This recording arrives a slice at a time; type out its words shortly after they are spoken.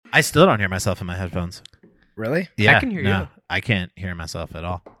I still don't hear myself in my headphones. Really? Yeah, I can hear you. I can't hear myself at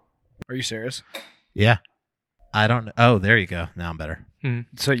all. Are you serious? Yeah. I don't. Oh, there you go. Now I'm better.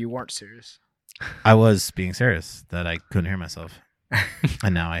 So you weren't serious? I was being serious that I couldn't hear myself.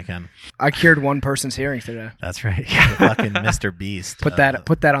 And now I can. I cured one person's hearing today. That's right. Fucking Mr. Beast. Put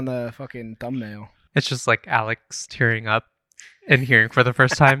that on the fucking thumbnail. It's just like Alex tearing up and hearing for the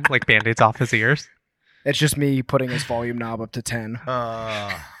first time, like Band-Aids off his ears. It's just me putting his volume knob up to 10.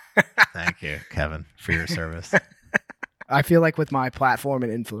 Thank you, Kevin, for your service. I feel like with my platform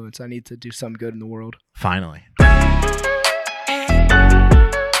and influence, I need to do some good in the world. Finally.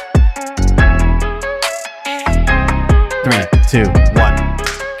 3, 2, 1.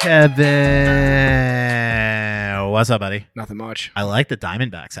 Kevin, what's up, buddy? Nothing much. I like the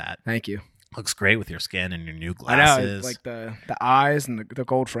Diamondbacks hat. Thank you. Looks great with your skin and your new I know, glasses. like the eyes and the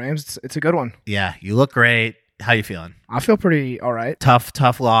gold frames. It's a good one. Yeah, you look great. How you feeling? I feel pretty all right.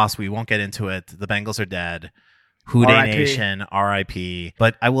 Tough loss. We won't get into it. The Bengals are dead. Houday R.I.P. Nation, R.I.P.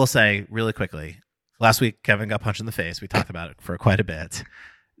 But I will say really quickly, last week Kevin got punched in the face. We talked about it for quite a bit.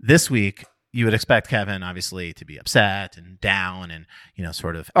 This week, you would expect Kevin, obviously, to be upset and down and,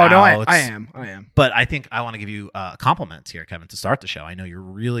 sort of Oh, out. no, I am. But I think I want to give you compliments here, Kevin, to start the show. I know you're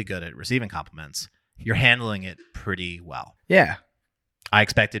really good at receiving compliments. You're handling it pretty well. Yeah. I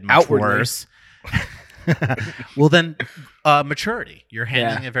expected much Outwardly. worse. Well, then, maturity. You're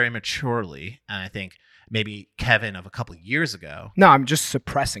handling it very maturely. And I think maybe Kevin of a couple of years ago. No, I'm just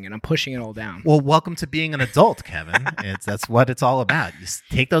suppressing it. I'm pushing it all down. Well, welcome to being an adult, Kevin. That's what it's all about. You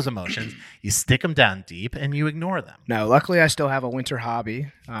take those emotions, you stick them down deep, and you ignore them. No, luckily I still have a winter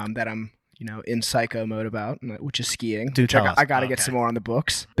hobby that I'm, in psycho mode about, which is skiing. Do tell us. I got to get some more on the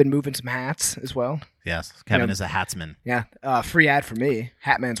books. Been moving some hats as well. Yes, Kevin is a hatsman. Yeah, free ad for me,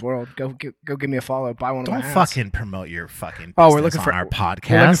 Hatman's World. Go give me a follow. Buy one of my Don't hats. fucking promote your fucking business Oh, we're looking on for our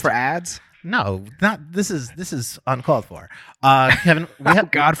podcast. We're looking for ads. No, not this is uncalled for. Kevin,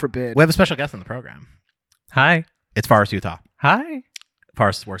 God forbid. We have a special guest on the program. Hi. It's Forrest Utah. Hi.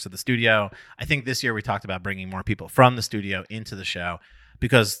 Forrest works at the studio. I think this year we talked about bringing more people from the studio into the show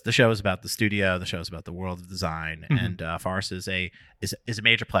because the show is about the studio, the show is about the world of design, and Forrest is a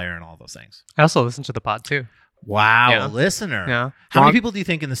major player in all those things. I also listen to the pod too. Wow, Yeah. a listener. Yeah. How many people do you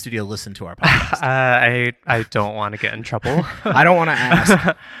think in the studio listen to our podcast? I don't want to get in trouble. I don't want to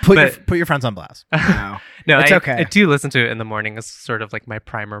ask. Put your friends on blast. No. No, It's I okay. do listen to it in the morning as sort of like my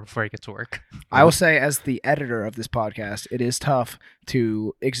primer before I get to work. I will say, as the editor of this podcast, it is tough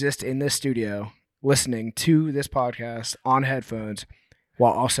to exist in this studio listening to this podcast on headphones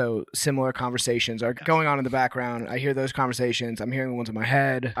while also similar conversations are going on in the background. I hear those conversations. I'm hearing the ones in my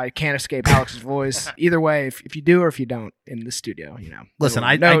head. I can't escape Alex's voice. Either way, if you do or if you don't in the studio, Listen,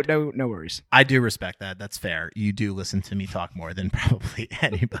 no worries. I do respect that. That's fair. You do listen to me talk more than probably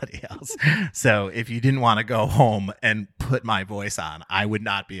anybody else. So if you didn't want to go home and put my voice on, I would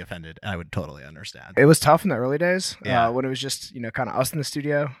not be offended. I would totally understand. It was tough in the early days Yeah. when it was just kind of us in the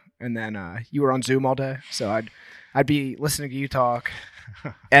studio, and then you were on Zoom all day. So I'd be listening to you talk,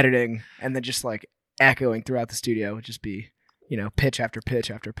 editing, and then just like echoing throughout the studio. It would just be pitch after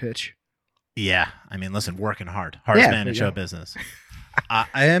pitch after pitch. Yeah. I mean, listen, working hard. Hardest man in show business. I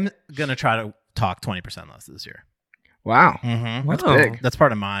am going to try to talk 20% less this year. Wow, Mm-hmm. that's Wow. big. That's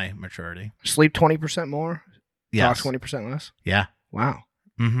part of my maturity. Sleep 20% more. Yes. Talk 20% less. Yeah. Wow.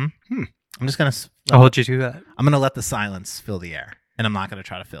 Mm-hmm. I'm just going to... I'll hold you to that. I'm going to let the silence fill the air, and I'm not going to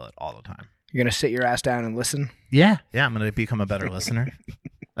try to fill it all the time. You're gonna sit your ass down and listen. Yeah. I'm going to become a better listener,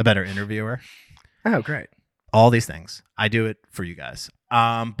 a better interviewer. Oh, great. All these things. I do it for you guys.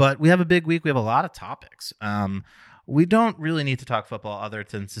 But we have a big week. We have a lot of topics. We don't really need to talk football other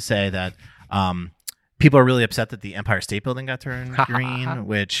than to say that people are really upset that the Empire State Building got turned green,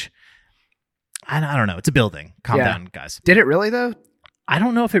 which I don't know. It's a building. Calm down, guys. Did it really though? I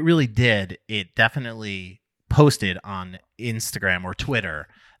don't know if it really did. It definitely posted on Instagram or Twitter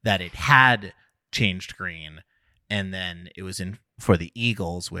that it had changed green, and then it was in for the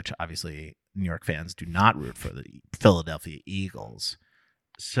Eagles, which obviously New York fans do not root for the Philadelphia Eagles.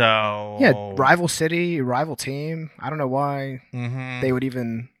 So Yeah, rival city, rival team. I don't know why Mhm. they would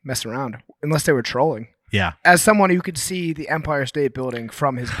even mess around unless they were trolling. Yeah, As someone who could see the Empire State Building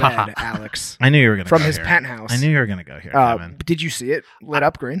from his bed, Alex, I knew you were going to from go his here. penthouse. I knew you were going to go here, Kevin. Did you see it lit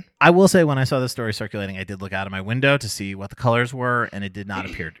up green? I will say when I saw the story circulating, I did look out of my window to see what the colors were, and it did not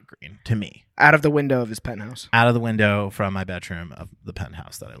appear green to me. Out of the window of his penthouse. Out of the window from my bedroom of the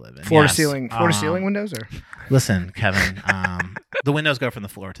penthouse that I live in. Floor to Yes. ceiling windows, or Listen, Kevin, the windows go from the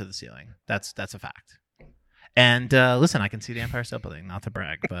floor to the ceiling. That's a fact. And listen, I can see the Empire State Building, not to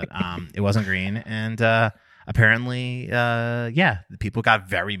brag, but it wasn't green. And apparently, the people got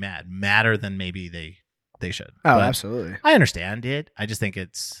very madder than maybe they should. Oh, But absolutely. I understand it. I just think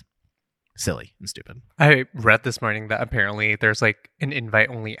it's silly and stupid. I read this morning that apparently there's like an invite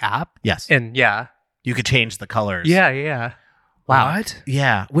only app. Yes, And yeah. you could change the colors. Yeah. Wow. What?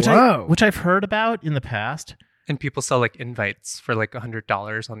 Yeah, Whoa. which I've heard about in the past. And people sell like invites for like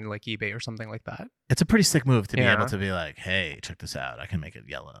 $100 on like eBay or something like that. It's a pretty sick move to be Yeah. able to be like, hey, check this out. I can make it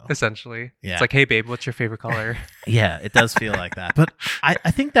yellow. Essentially. Yeah. It's like, hey babe, what's your favorite color? Yeah, it does feel like that. But I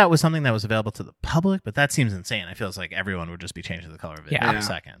think that was something that was available to the public, but that seems insane. I feel it's like everyone would just be changing the color of it Yeah. in a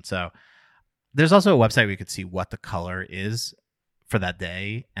second. So there's also a website where you could see what the color is for that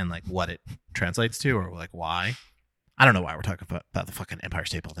day and like what it translates to or like why. I don't know why we're talking about the fucking Empire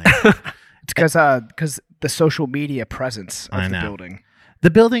State Building. It's because the social media presence I of the know. building.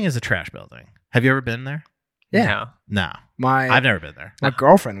 The building is a trash building. Have you ever been there? Yeah. No. No, My I've never been there. my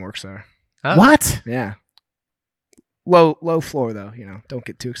girlfriend works there. Oh. What? Yeah. Low floor though. Don't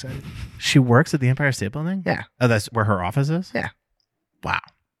get too excited. She works at the Empire State Building? Yeah. Oh, that's where her office is? Yeah. Wow.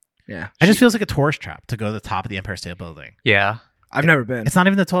 Yeah. It just feels like a tourist trap to go to the top of the Empire State Building. Yeah. I've never been. It's not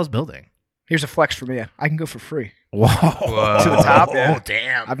even the tallest building. Here's a flex for me. I can go for free. Whoa. To the top, yeah. Oh,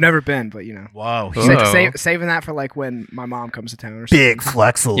 damn. I've never been, but Whoa. Whoa. saving that for like when my mom comes to town or something. Big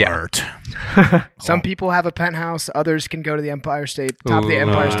flex alert. Some people have a penthouse. Others can go to the Empire State top of the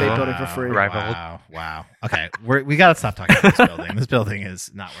Empire State Building for free. Right. Wow. Okay. We got to stop talking about this building. This building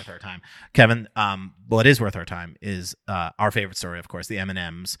is not worth our time. Kevin, what is worth our time is our favorite story, of course, the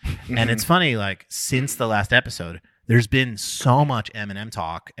M&Ms. And it's funny, like, since the last episode, there's been so much M&M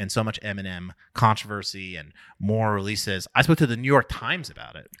talk and so much M&M controversy and more releases. I spoke to the New York Times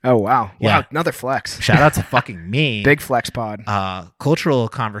about it. Oh wow! Yeah. Wow, another flex. Shout out to fucking me. Big flex pod. Cultural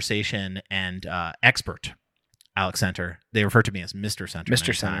conversation and expert, Alex Center. They refer to me as Mr. Center. Mr.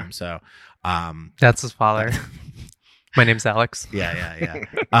 many Center. times. So, That's his father. My name's Alex. yeah.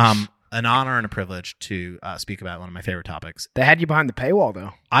 An honor and a privilege to speak about one of my favorite topics. They had you behind the paywall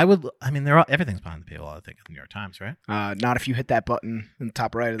though. Everything's behind the paywall, I think, at the New York Times, right? Not if you hit that button in the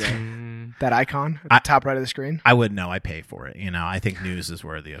top right of the Mm, that icon at the top right of the screen. I would know. I pay for it. I think news is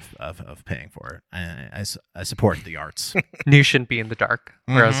worthy of paying for it. I support the arts. news shouldn't be in the dark,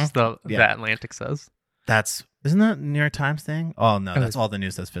 whereas the Yeah. Atlantic says. Isn't that a New York Times thing? Oh, no, that's all the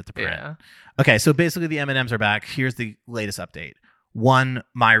news that's fit to print. Yeah. Okay, so basically the M&Ms are back. Here's the latest update. One,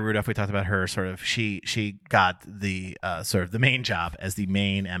 Maya Rudolph, we talked about her sort of, she got the sort of the main job as the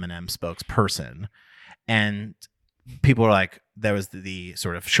main M&M spokesperson. And people were like, there was the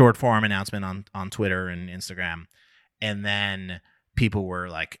sort of short form announcement on Twitter and Instagram. And then people were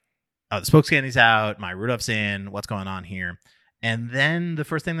like, oh, the spokes candy's out, Maya Rudolph's in, what's going on here? And then the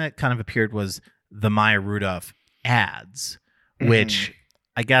first thing that kind of appeared was the Maya Rudolph ads, which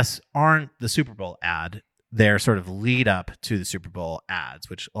I guess aren't the Super Bowl ad. They're sort of lead up to the Super Bowl ads,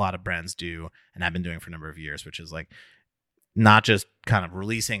 which a lot of brands do and have been doing for a number of years, which is like not just kind of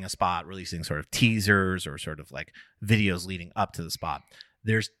releasing a spot, releasing sort of teasers or sort of like videos leading up to the spot.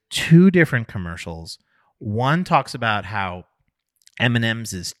 There's two different commercials. One talks about how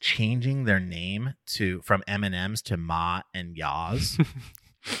M&M's is changing their name from M&M's to Ma and Yaz.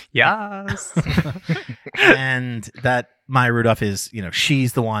 Yes. And that Maya Rudolph is,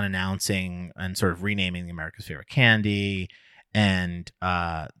 she's the one announcing and sort of renaming the America's Favorite Candy. And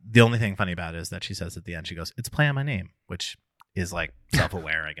the only thing funny about it is that she says at the end, she goes, "It's a play on my name," which is like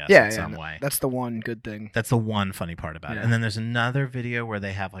self-aware, I guess, in some way. That's the one good thing. That's the one funny part about it. Yeah. And then there's another video where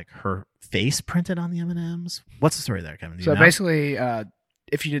they have like her face printed on the M&Ms. What's the story there, Kevin? Do you So know? basically,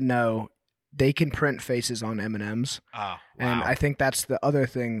 if you didn't know, they can print faces on M&Ms. Oh, wow. And I think that's the other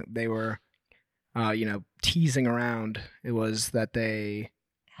thing they were, teasing around. It was that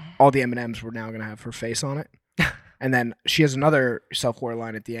all the M&Ms were now going to have her face on it. And then she has another self-aware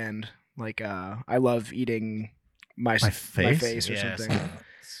line at the end, like, I love eating my face or Yeah, something.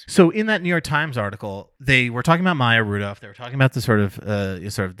 So in that New York Times article, they were talking about Maya Rudolph. They were talking about the sort of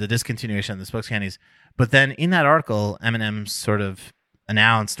the discontinuation of the spokes candies. But then in that article, M&M sort of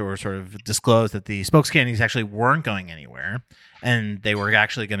announced or sort of disclosed that the spokes candies actually weren't going anywhere, and they were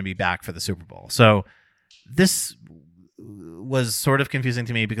actually going to be back for the Super Bowl. So this was sort of confusing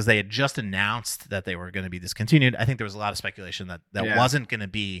to me because they had just announced that they were going to be discontinued. I think there was a lot of speculation that Yeah. wasn't going to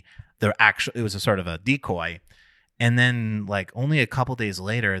be their actual. It was a sort of a decoy. And then, like, only a couple days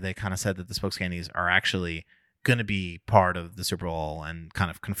later, they kind of said that the spokes candies are actually going to be part of the Super Bowl and kind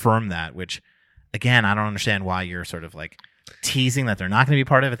of confirm that, which, again, I don't understand why you're sort of like teasing that they're not going to be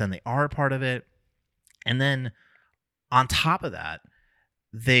part of it, then they are a part of it. And then on top of that,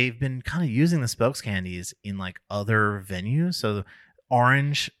 they've been kind of using the spokes candies in like other venues. So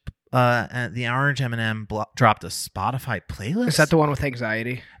Orange the orange M&M dropped a Spotify playlist. Is that the one with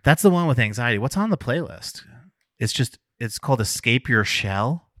anxiety? That's the one with anxiety. What's on the playlist? It's called Escape Your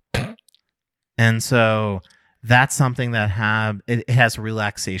Shell. And so that's something that it has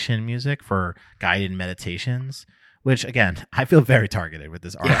relaxation music for guided meditations, which again, I feel very targeted with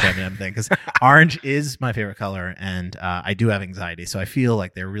this orange M&M thing because orange is my favorite color, and I do have anxiety, so I feel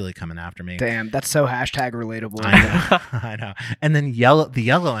like they're really coming after me. Damn, that's so hashtag relatable. I know, I know. And then the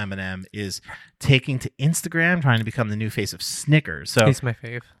yellow M&M is taking to Instagram, trying to become the new face of Snickers. So He's my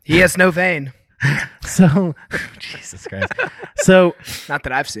fave. He has no vein. So, Jesus Christ. So, not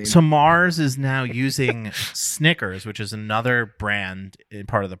that I've seen. So Mars is now using Snickers, which is another brand in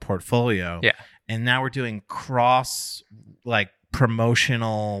part of the portfolio. Yeah. And now we're doing cross, like,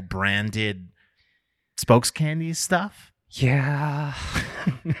 promotional branded spokes candy stuff. Yeah.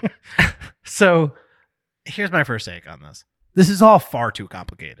 So here's my first take on this. This is all far too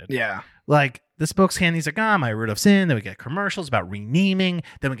complicated. Yeah. Like, the spokes candies are gone, My Rudolph's in, then we get commercials about renaming,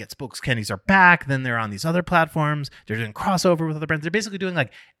 then we get spokes candies are back, then they're on these other platforms, they're doing crossover with other brands. They're basically doing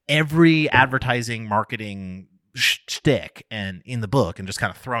like every advertising, marketing shtick and in the book and just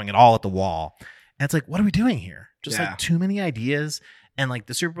kind of throwing it all at the wall. And it's like, what are we doing here? Just like too many ideas. And like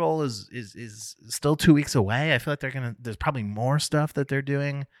the Super Bowl is still 2 weeks away. I feel like there's probably more stuff that they're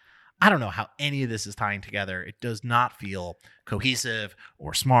doing. I don't know how any of this is tying together. It does not feel cohesive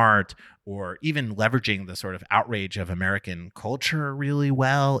or smart or even leveraging the sort of outrage of American culture really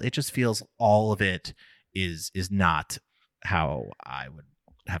well. It just feels all of it is not how I would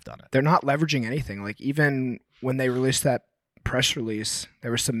have done it. They're not leveraging anything. Like, even when they released that press release,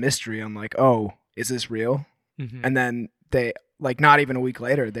 there was some mystery on like, oh, is this real? Mm-hmm. And then they, like, not even a week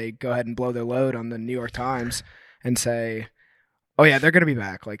later, they go ahead and blow their load on the New York Times and say, oh yeah, they're going to be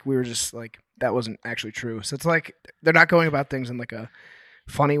back. Like, we were just like, that wasn't actually true. So it's like, they're not going about things in like a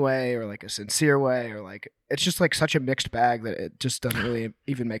funny way or like a sincere way, or like, it's just like such a mixed bag that it just doesn't really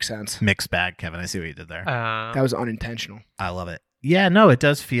even make sense. Mixed bag, Kevin. I see what you did there. That was unintentional. I love it. Yeah, no, it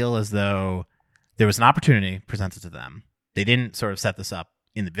does feel as though there was an opportunity presented to them. They didn't sort of set this up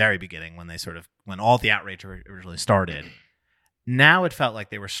in the very beginning when all the outrage originally started. Now it felt like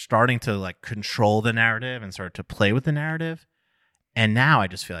they were starting to like control the narrative and start to play with the narrative. And now I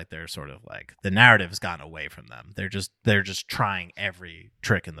just feel like they're sort of like the narrative has gotten away from them. They're just trying every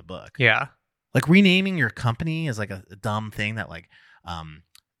trick in the book. Yeah. Like renaming your company is like a dumb thing that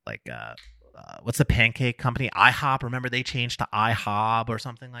what's the pancake company? IHOP. Remember they changed to IHOB or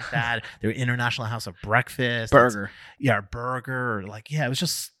something like that. They're International House of Breakfast. Burger. Burger. Like, yeah, it was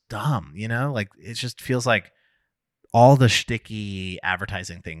just dumb, you know? Like, it just feels like all the shticky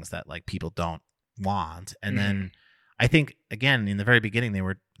advertising things that like people don't want. And then I think, again, in the very beginning,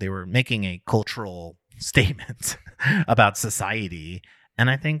 they were making a cultural statement about society. And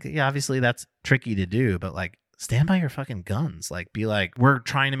I think, yeah, obviously that's tricky to do, but like, stand by your fucking guns. Like, be like, we're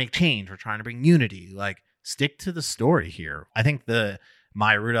trying to make change. We're trying to bring unity. Like, stick to the story here. I think the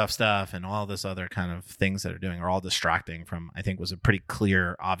Maya Rudolph stuff and all this other kind of things that they're doing are all distracting from, I think, was a pretty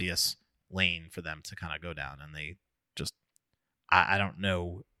clear, obvious lane for them to kind of go down. And they just, I don't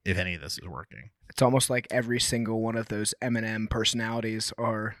know if any of this is working. It's almost like every single one of those M&M personalities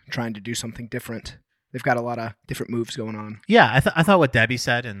are trying to do something different. They've got a lot of different moves going on. Yeah, I thought what Debbie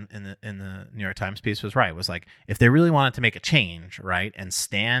said in the New York Times piece was right. It was like, if they really wanted to make a change, right, and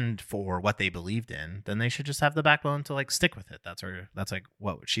stand for what they believed in, then they should just have the backbone to like stick with it. That's like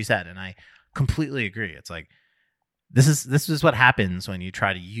what she said, and I completely agree. It's like this is what happens when you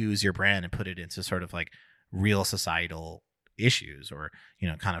try to use your brand and put it into sort of like real societal issues, or, you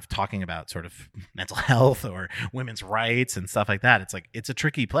know, kind of talking about sort of mental health or women's rights and stuff like that. It's like, it's a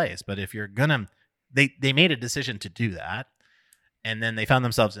tricky place, but if you're gonna They made a decision to do that, and then they found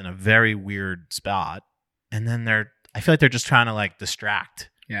themselves in a very weird spot, and then I feel like they're just trying to like distract.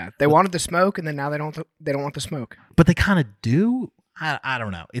 Yeah, they wanted the smoke, and then now they don't want the smoke. But they kind of do. I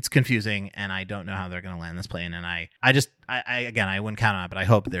don't know. It's confusing, and I don't know how they're going to land this plane. And I wouldn't count on it, but I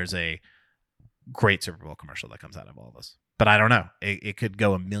hope there's a great Super Bowl commercial that comes out of all of this. But I don't know. It could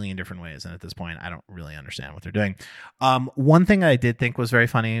go a million different ways, and at this point, I don't really understand what they're doing. One thing I did think was very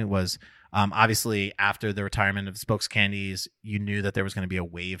funny was, obviously, after the retirement of Spokes Candies, you knew that there was going to be a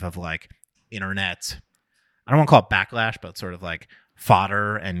wave of like internet, I don't want to call it backlash, but sort of like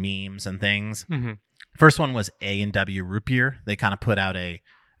fodder and memes and things. Mm-hmm. First one was A&W Root Beer. They kind of put out a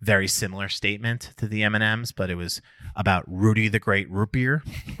very similar statement to the M&Ms, but it was about Rudy the Great Root Beer,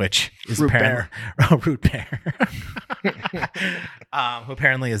 which is Root Bear. Root Bear, who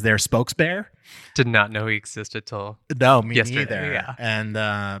apparently is their spokesbear. Did not know he existed till no, me yesterday. neither. Yeah. And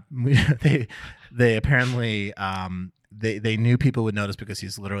they apparently they knew people would notice because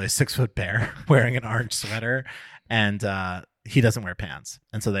he's literally a 6-foot bear wearing an orange sweater, and he doesn't wear pants,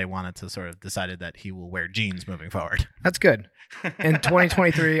 and so they wanted to sort of decided that he will wear jeans moving forward. That's good. In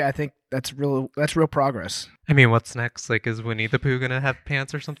 2023, I think that's real progress. I mean, what's next? Like, is Winnie the Pooh gonna have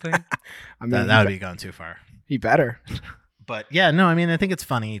pants or something? I mean, That would be going too far. he better. But yeah, no, I mean, I think it's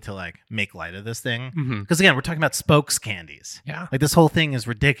funny to like make light of this thing Mm-hmm. because again, we're talking about spokes candies. Yeah. Like this whole thing is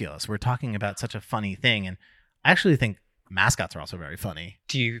ridiculous. We're talking about such a funny thing, and I actually think mascots are also very funny.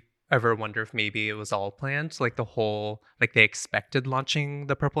 Do you ever wonder if maybe it was all planned? Like the whole, like they expected launching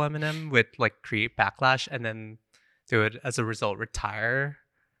the purple M&M would like create backlash, and then they would, as a result, retire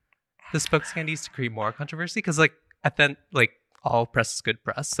the spokes candies to create more controversy? Because like at then, like all press is good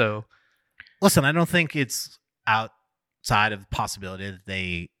press. So Listen, I don't think it's outside of the possibility that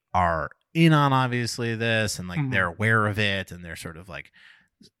they are in on obviously this, and like Mhm. they're aware of it, and they're sort of like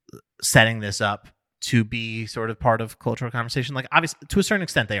setting this up to be sort of part of cultural conversation. Like obviously, to a certain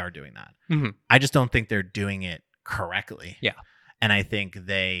extent, they are doing that. Mhm. I just don't think they're doing it correctly. Yeah. And I think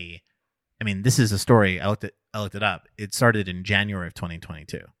I mean, this is a story. I looked it up. It started in January of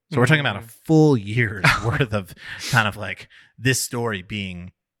 2022. So we're talking about a full year's worth of kind of like this story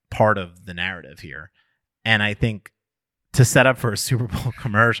being part of the narrative here. And I think to set up for a Super Bowl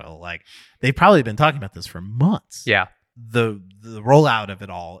commercial, like they've probably been talking about this for months. yeah, The rollout of it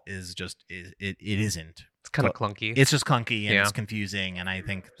all is just it isn't. it's kind of clunky. It's just clunky and Yeah. it's confusing. And I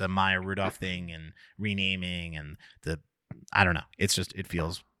think the Maya Rudolph thing and renaming and I don't know. It's just it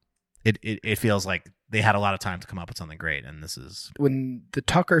feels like they had a lot of time to come up with something great, and this is When the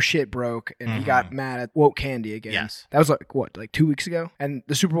Tucker shit broke and he got mad at woke candy again. Yes. That was like 2 weeks ago, and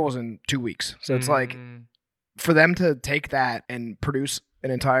the Super Bowl's in 2 weeks. So it's like Mm. for them to take that and produce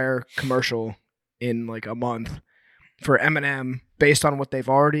an entire commercial in like a month for Eminem based on what they've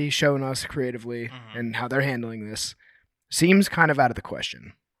already shown us creatively Mhm. and how they're handling this seems kind of out of the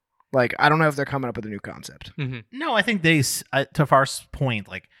question. Like, I don't know if they're coming up with a new concept. Mhm. no. I think to Far's point,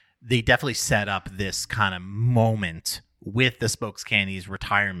 like they definitely set up this kind of moment with the Spokes Candy's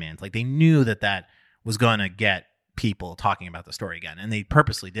retirement. Like they knew that was going to get people talking about the story again, and they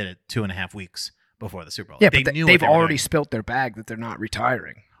purposely did it 2.5 weeks before the Super Bowl. Yeah, Like, but knew they've what they were already doing. spilt their bag that they're not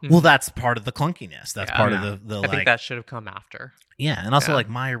retiring. Well, that's part of the clunkiness. That's Yeah. part Yeah. of the I like think that should have come after. yeah, and also Yeah. like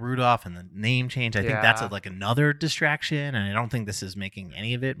Maya Rudolph and the name change. I think that's Yeah. like another distraction, and I don't think this is making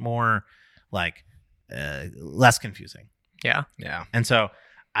any of it more like less confusing. Yeah. Yeah. And so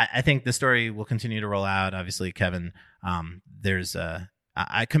I think the story will continue to roll out. Obviously, Kevin, there's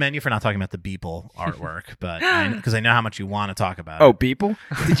I commend you for not talking about the Beeple artwork, but because I know how much you want to talk about Oh, it. Beeple?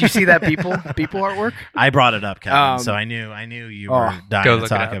 Did you see that Beeple artwork? I brought it up, Kevin, so Um, I knew you oh, were dying go to look it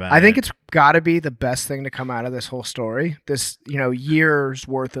talk up. about I think it. it's got to be the best thing to come out of this whole story. This, years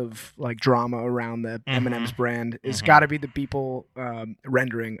worth of like drama around the M&M's brand. It's Mhm. got to be the Beeple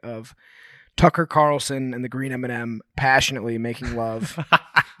rendering of Tucker Carlson and the green M&M passionately making love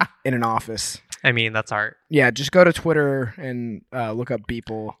in an office. I mean, that's art. Yeah, just go to Twitter and look up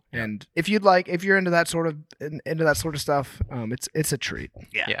Beeple, and if you're into that sort of stuff, it's a treat.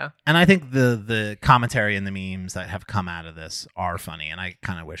 Yeah. And I think the commentary and the memes that have come out of this are funny, and I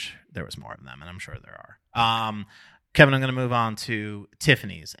kind of wish there was more of them, and I'm sure there are. Kevin, I'm going to move on to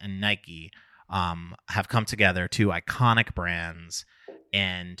Tiffany's and Nike have come together, two iconic brands,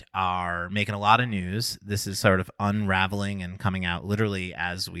 and are making a lot of news. This is sort of unraveling and coming out literally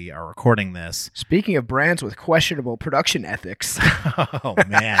as we are recording this. Speaking of brands with questionable production ethics, Oh,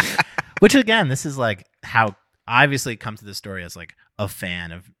 man. Which, again, this is like how I obviously come to this story as like a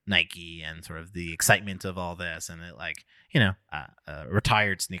fan of Nike and sort of the excitement of all this, and it like a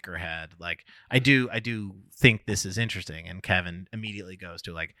retired sneakerhead. Like I do think this is interesting, and Kevin immediately goes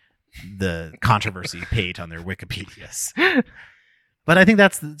to like the controversy page on their Wikipedias. But I think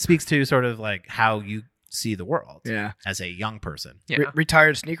that speaks to sort of like how you see the world yeah, as a young person. Yeah.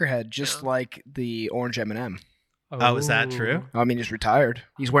 retired sneakerhead, just Yeah. like the orange M&M. Oh, is that true? I mean, he's retired.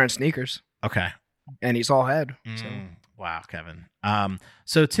 He's wearing sneakers, Okay. and he's all head. So. Wow, Kevin.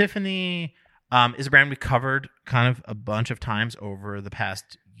 So Tiffany is a brand we covered kind of a bunch of times over the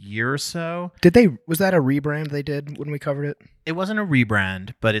past year or so. Was that a rebrand they did when we covered it? It wasn't a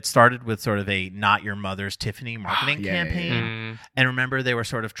rebrand, but it started with sort of a not your mother's Tiffany marketing Yeah, yeah, campaign. Mm. And remember, they were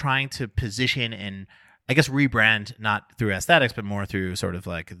sort of trying to position and I guess rebrand not through aesthetics, but more through sort of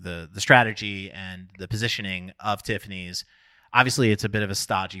like the strategy and the positioning of Tiffany's. Obviously, it's a bit of a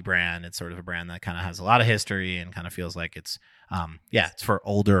stodgy brand. It's sort of a brand that kind of has a lot of history and kind of feels like it's, it's for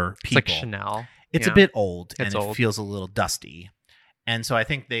older It's people. like Chanel. It's Yeah. a bit old It's and it old. feels a little dusty. And so I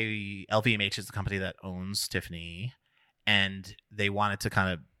think LVMH is the company that owns Tiffany, and they wanted to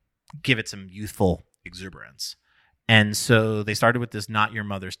kind of give it some youthful exuberance. And so they started with this "Not Your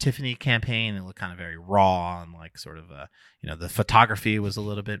Mother's Tiffany" campaign. It looked kind of very raw and like sort of, the photography was a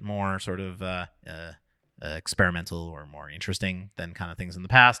little bit more sort of experimental or more interesting than kind of things in the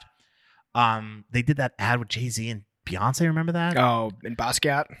past. They did that ad with Jay-Z and Beyonce. Remember that? Oh, in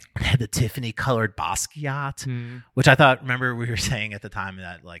Basquiat? They had the Tiffany colored Basquiat, which I thought, remember we were saying at the time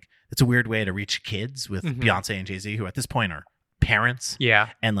that like it's a weird way to reach kids with Beyonce and Jay-Z, who at this point are parents. Yeah.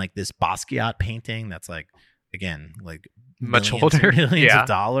 And like this Basquiat painting that's like, again, like Much millions and older. millions Yeah. of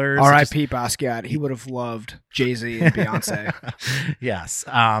dollars. R.I.P. Basquiat. He would have loved Jay-Z and Beyonce. Yes.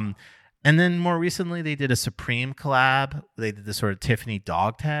 And then more recently, they did a Supreme collab. They did this sort of Tiffany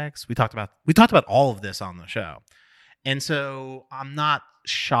dog tags. We talked about all of this on the show, and so I'm not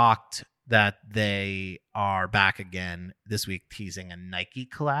shocked that they are back again this week teasing a Nike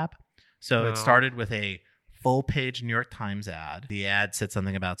collab. So it started with a full-page New York Times ad. The ad said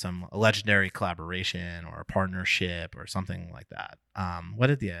something about some legendary collaboration or a partnership or something like that. What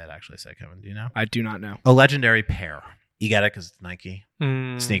did the ad actually say, Kevin? Do you know? I do not know. A legendary pair. You get it because it's Nike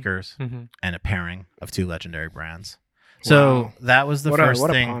sneakers Mhm. and a pairing of two legendary brands. So Wow. that was the What first a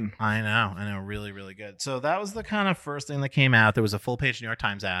thing. pun. I know, really, really good. So that was the kind of first thing that came out. There was a full-page New York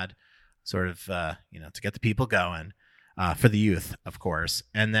Times ad, sort of, to get the people going, for the youth, of course.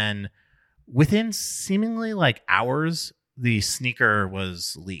 And then within seemingly like hours, the sneaker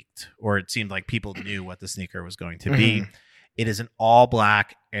was leaked, or it seemed like people knew what the sneaker was going to be. It is an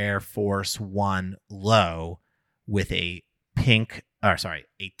all-black Air Force One low with a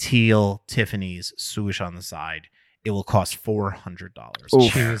teal Tiffany's swoosh on the side. It will cost $400.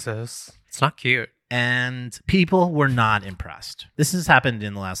 Oof. Jesus. It's not cute. And people were not impressed. This has happened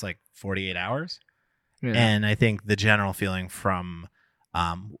in the last like 48 hours. Yeah. And I think the general feeling from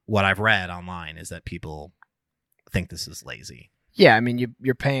what I've read online is that people think this is lazy. Yeah, I mean,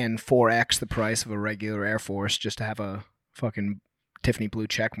 you're paying 4x the price of a regular Air Force just to have a fucking Tiffany blue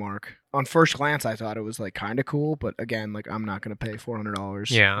check mark. On first glance, I thought it was like kind of cool, but again, like I'm not gonna pay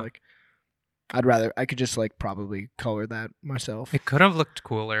 $400. Yeah. Like I could just like probably color that myself. It could have looked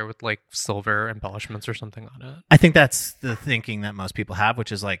cooler with like silver embellishments or something on it. I think that's the thinking that most people have,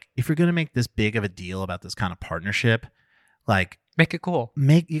 which is like, if you're going to make this big of a deal about this kind of partnership, like Make it cool.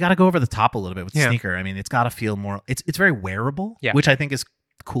 you got to go over the top a little bit with the Yeah. sneaker. I mean, it's got to feel more, it's very wearable, Yeah. which I think is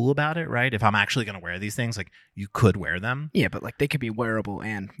cool about it, right? If I'm actually going to wear these things, like you could wear them. Yeah, but like they could be wearable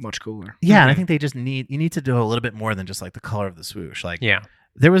and much cooler. Yeah, and I Mhm. think they just you need to do a little bit more than just like the color of the swoosh. Like Yeah.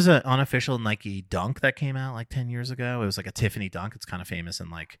 there was an unofficial Nike Dunk that came out like 10 years ago. It was like a Tiffany Dunk. It's kind of famous in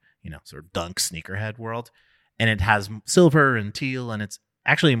like, sort of dunk sneakerhead world. And it has silver and teal, and it's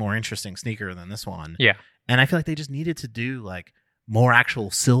actually a more interesting sneaker than this one. Yeah. And I feel like they just needed to do like more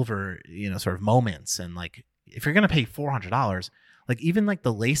actual silver, sort of moments. And like, if you're going to pay $400, like even like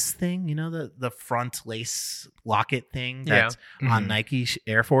the lace thing, the front lace locket thing that's on Mhm. Nike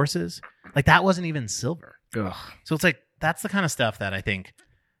Air Forces, like that wasn't even silver. Ugh. So it's like, that's the kind of stuff that I think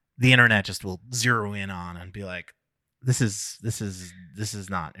the internet just will zero in on and be like, this is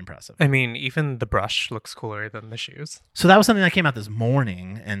not impressive. I mean, even the brush looks cooler than the shoes. So that was something that came out this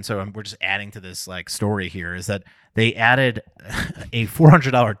morning, and so we're just adding to this like story here, is that they added a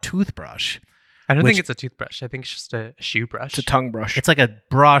 $400 toothbrush. I don't Which- think it's a toothbrush. I think it's just a shoe brush. It's a tongue brush. It's like a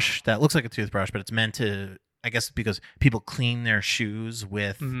brush that looks like a toothbrush, but it's meant to, I guess, because people clean their shoes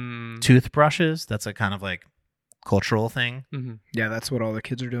with toothbrushes. That's a kind of like cultural thing. Mm-hmm. Yeah, that's what all the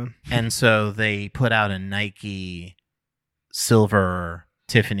kids are doing. And so they put out a Nike silver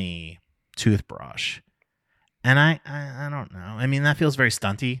Tiffany toothbrush. And I don't know. I mean, that feels very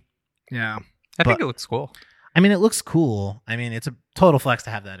stunty. Yeah. I think But- it looks cool. I mean, it looks cool. I mean, it's a total flex to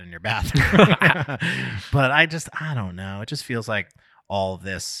have that in your bathroom. But I don't know. It just feels like all of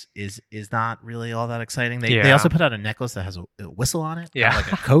this is not really all that exciting. They Yeah. also put out a necklace that has a whistle on it. kind of Yeah.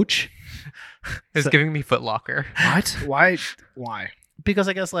 like a coach. It's So- giving me Foot Locker. What? Why? Why? Because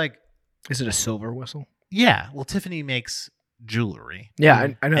I guess like, Is it a silver whistle? yeah, well, Tiffany makes jewelry. Yeah,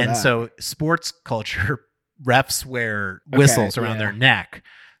 I know And that. so sports culture refs wear Okay, whistles around yeah. their neck.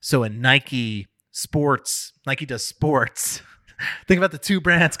 So a Nike does sports. Think about the two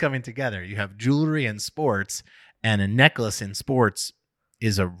brands coming together. You have jewelry and sports, and a necklace in sports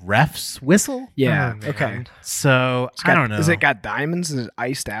is a ref's whistle. Yeah. Oh, man. Okay. So It's I got- don't know. Is it got diamonds? Is it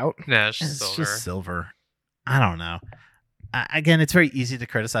iced out? No, it's just It's silver. just silver. I don't know. Again, it's very easy to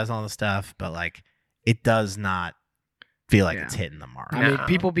criticize all this stuff, but like it does not feel like Yeah. it's hitting the mark. I mean, No.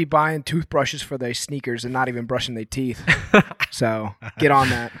 people be buying toothbrushes for their sneakers and not even brushing their teeth. So get on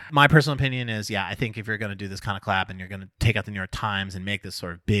that. My personal opinion is, yeah, I think if you're going to do this kind of collab and you're going to take out the New York Times and make this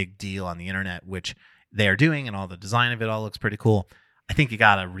sort of big deal on the internet, which they are doing, and all the design of it all looks pretty cool, I think you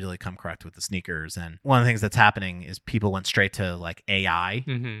gotta really come correct with the sneakers. And one of the things that's happening is people went straight to like AI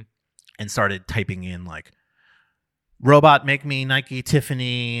Mm-hmm. and started typing in like robot make me Nike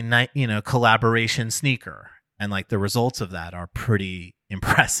Tiffany collaboration sneaker, and like the results of that are pretty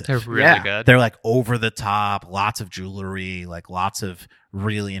impressive. They're really Yeah. good. They're like over the top, lots of jewelry, like lots of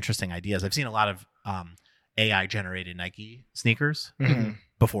really interesting ideas. I've seen a lot of AI generated Nike sneakers Mhm.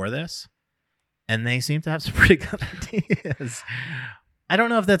 before this, and they seem to have some pretty good ideas. I don't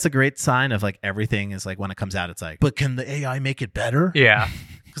know if that's a great sign of like everything is like when it comes out, it's like, but can the AI make it better? Yeah.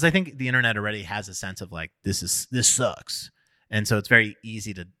 Because I think the internet already has a sense of like this sucks, and so it's very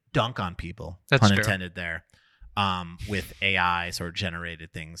easy to dunk on people. That's pun true. intended there. With AI sort of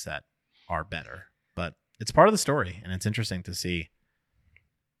generated things that are better, but it's part of the story, and it's interesting to see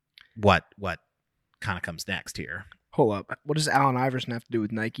what kind of comes next here. Hold up. What does Allen Iverson have to do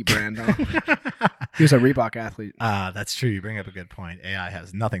with Nike brand? Huh? He was a Reebok athlete. That's true. You bring up a good point. AI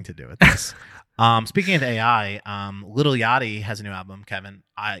has nothing to do with this. Speaking of AI, Lil Yachty has a new album, Kevin.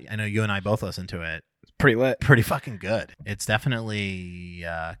 I know you and I both listened to it. Pretty lit. Pretty fucking good. It's definitely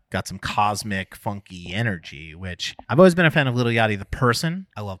got some cosmic, funky energy, which I've always been a fan of Lil Yachty, the person.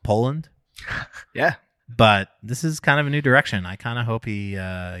 I love Poland. Yeah. But this is kind of a new direction. I kind of hope he,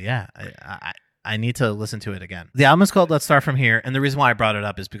 I need to listen to it again. The album is called Let's Start From Here, and the reason why I brought it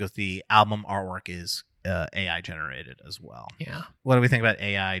up is because the album artwork is AI generated as well. Yeah. What do we think about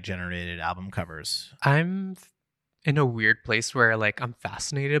AI generated album covers? I'm in a weird place where like I'm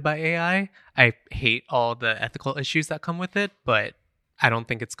fascinated by AI. I hate all the ethical issues that come with it, but I don't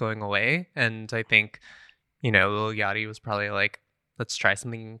think it's going away. And I think, Lil Yachty was probably like, let's try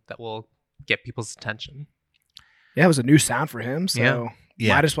something that will get people's attention. Yeah, it was a new sound for him, so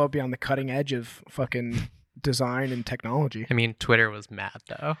Yeah. might as well be on the cutting edge of fucking design and technology. I mean, Twitter was mad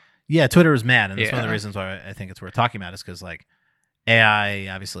though. Yeah, Twitter was mad, and that's one of the Yeah. reasons why I think it's worth talking about is because like AI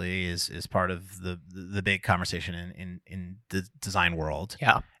obviously is part of the big conversation in the design world.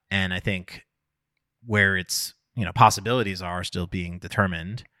 Yeah. And I think where its possibilities are still being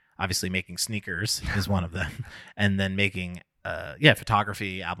determined. Obviously, making sneakers is one of them, and then making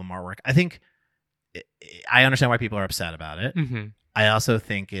photography, album artwork. I think I understand why people are upset about it. Mm-hmm. I also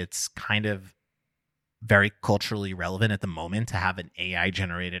think it's kind of very culturally relevant at the moment to have an AI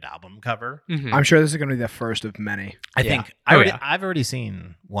generated album cover. Mm-hmm. I'm sure this is going to be the first of many. I Yeah. think Oh, yeah. I've already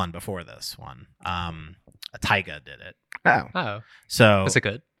seen one before this one. Tyga did it. Oh, So Was it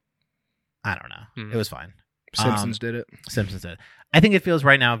good? I don't know. Hmm. It was fine. Simpsons did it. Simpsons did. I think it feels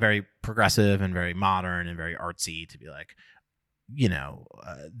right now very progressive and very modern and very artsy to be like,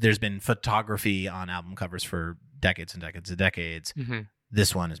 there's been photography on album covers for decades and decades and decades. Mm-hmm.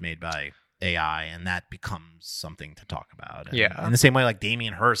 This one is made by AI, and that becomes something to talk about. And Yeah. in the same way, like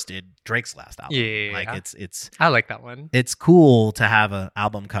Damien Hirst did Drake's last album. Yeah. Like it's I like that one. it's cool to have an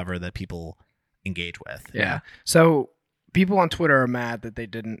album cover that people engage with. Yeah. So people on Twitter are mad that they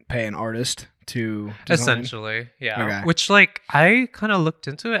didn't pay an artist to design. Essentially, yeah. Okay. Which, like, I kind of looked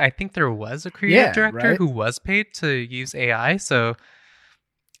into it. I think there was a creative Yeah, director right? who was paid to use AI. So,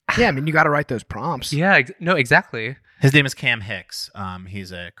 Yeah, I mean, you got to write those prompts. yeah, no, exactly. His name is Cam Hicks.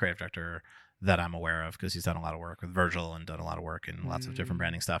 He's a creative director that I'm aware of because he's done a lot of work with Virgil and done a lot of work in lots of different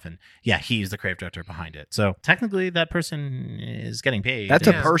branding stuff. And yeah, he's the creative director behind it. So technically, that person is getting paid. That's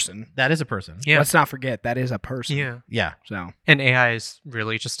Yeah. a person. That is a person. Yeah, Let's not forget that is a person. yeah. Yeah. So And AI is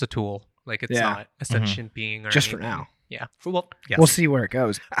really just a tool. Like, it's Yeah. not a sentient being or just for anything. now, Yeah. Well, yes. we'll see where it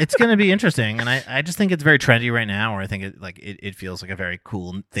goes. It's going to be interesting. And I just think it's very trendy right now, or I think it feels like a very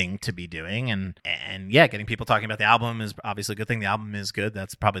cool thing to be doing. And yeah, getting people talking about the album is obviously a good thing. The album is good.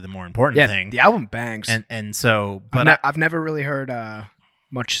 That's probably the more important Yeah, thing. the album bangs. And so, but I've never really heard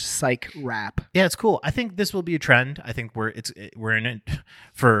much psych rap. yeah, it's cool. I think this will be a trend. I think we're in it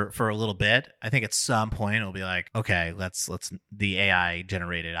for a little bit. I think at some point it'll be like, okay, let's the AI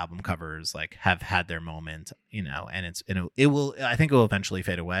generated album covers like have had their moment, and it will. I think it will eventually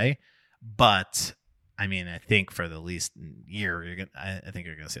fade away. But I mean, I think for the least year, I think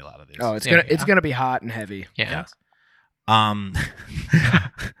you're gonna see a lot of these. Oh, it's Yeah, it's gonna be hot and heavy. yeah. Yes.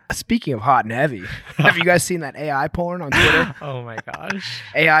 Speaking of hot and heavy, have you guys seen that AI porn on Twitter? Oh my gosh.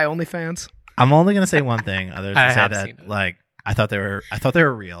 AI OnlyFans. I'm only gonna say one thing. Other I than say have seen that, it. like I thought they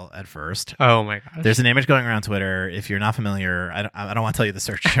were real at first. Oh my gosh. There's an image going around Twitter. If you're not familiar, I don't want to tell you the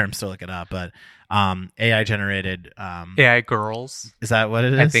search terms to look it up, but AI generated. AI girls. Is that what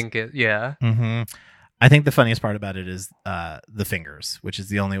it is? I think it. Yeah. Hmm. I think the funniest part about it is the fingers, which is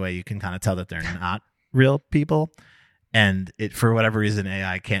the only way you can kind of tell that they're not real people. And it, for whatever reason,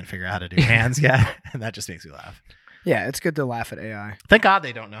 AI can't figure out how to do hands yet, and that just makes me laugh. Yeah, it's good to laugh at AI. Thank God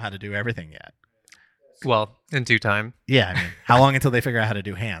they don't know how to do everything yet. Well, in due time. Yeah, I mean, how long until they figure out how to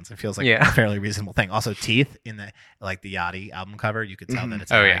do hands? It feels like Yeah. a fairly reasonable thing. Also, teeth in the Yachty album cover, you could tell that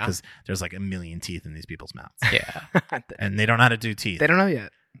it's Oh, AI yeah. because there's like a million teeth in these people's mouths, Yeah. and they don't know how to do teeth. They don't know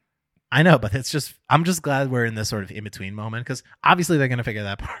yet. I know, but I'm just glad we're in this sort of in between moment because obviously they're gonna figure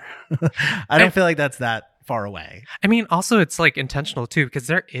that part. I don't feel like that's that far away. I mean, also it's like intentional too, because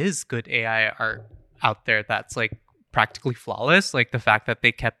there is good AI art out there that's like practically flawless. Like the fact that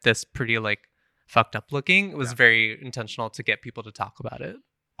they kept this pretty like fucked up looking was very intentional to get people to talk about it.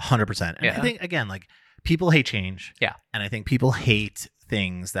 100%. And I Yeah. think again, like people hate change. Yeah. And I think people hate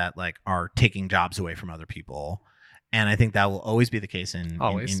things that like are taking jobs away from other people. And I think that will always be the case in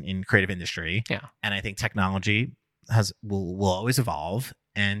creative industry. Yeah. And I think technology will always evolve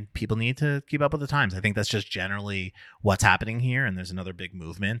and people need to keep up with the times. I think that's just generally what's happening here. And there's another big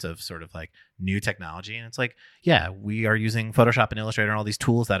movement of sort of like new technology. And it's like, yeah, we are using Photoshop and Illustrator and all these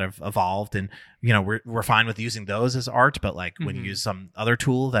tools that have evolved. And, you know, we're fine with using those as art. But like when you use some other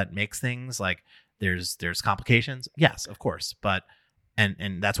tool that makes things like there's complications. Yes, of course. But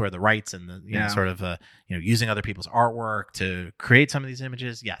and that's where the rights and the sort of using other people's artwork to create some of these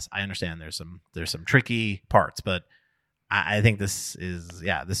images. Yes, I understand there's some tricky parts, but I think this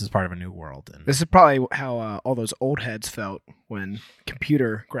is part of a new world. And This is probably how all those old heads felt when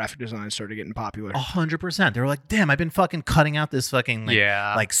computer graphic design started getting popular. 100%. They were like, damn, I've been fucking cutting out this fucking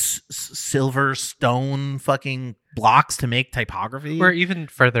silver stone fucking blocks to make typography. Or even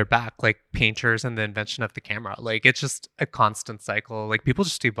further back, like painters and the invention of the camera. Like it's just a constant cycle. Like people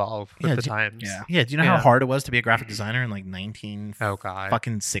just evolve with the times. Yeah. Do you know how hard it was to be a graphic designer in like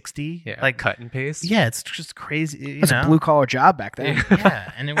 1960? Yeah. Like cut and paste. Yeah, it's just crazy. That's a blue collar job back then.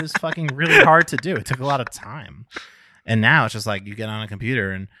 Yeah, and it was fucking really hard to do. It took a lot of time. And now it's just like you get on a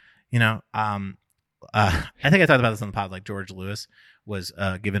computer and, I think I talked about this on the pod. Like George Lewis was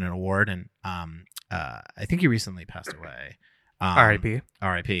given an award, and I think he recently passed away.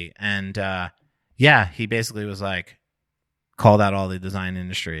 R.I.P. And he basically was like called out all the design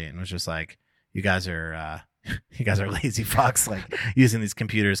industry and was just like, you guys are lazy fucks, like using these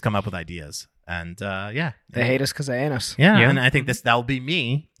computers, come up with ideas. And they hate us because they ain't us. Yeah, and I think that will be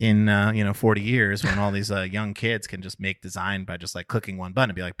me in 40 years when all these young kids can just make design by just like clicking one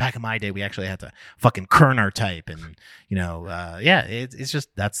button and be like, back in my day we actually had to fucking kerner type, and it's just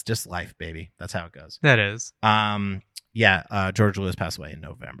that's just life, baby. That's how it goes. That is. George Lewis passed away in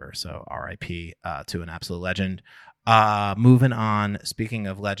November, so R.I.P. To an absolute legend. Moving on, speaking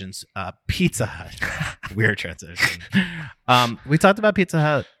of legends, Pizza Hut. Weird transition. We talked about Pizza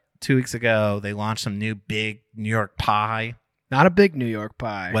Hut 2 weeks ago. They launched some new big New York pie. Not a big New York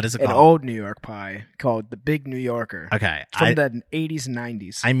pie. What is it An called? old New York pie called the Big New Yorker. Okay. From the 80s and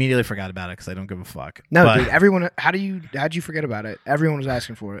 90s. I immediately forgot about it because I don't give a fuck. No, But dude, everyone, how'd you forget about it? Everyone was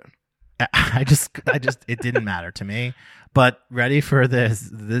asking for it. I just, it didn't matter to me. But ready for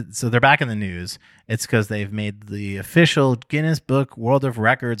this? So they're back in the news. It's because they've made the official Guinness Book World of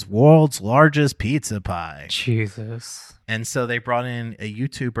Records world's largest pizza pie. Jesus. And so they brought in a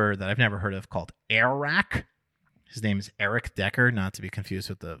YouTuber that I've never heard of called Airrack. His name is Eric Decker, not to be confused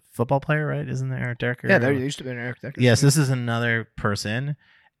with the football player, right? Isn't there Eric Decker? Yeah, there used to be an Eric Decker. Yes, this is another person.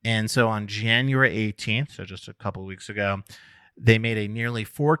 And so on January 18th, so just a couple of weeks ago, they made a nearly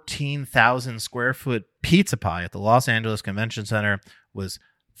 14,000 square foot pizza pie at the Los Angeles Convention Center. Was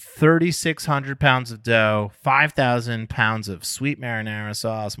 3,600 pounds of dough, 5,000 pounds of sweet marinara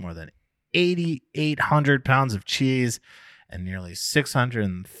sauce, more than 8,800 pounds of cheese, and nearly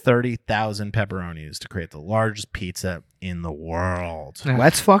 630,000 pepperonis to create the largest pizza in the world.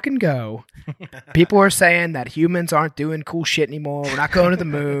 Let's fucking go. People are saying that humans aren't doing cool shit anymore. We're not going to the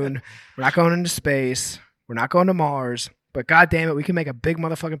moon. We're not going into space. We're not going to Mars. But god damn it, we can make a big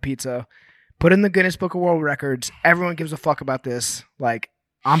motherfucking pizza. Put in the Guinness Book of World Records. Everyone gives a fuck about this. Like,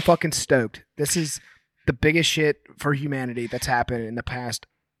 I'm fucking stoked. This is the biggest shit for humanity that's happened in the past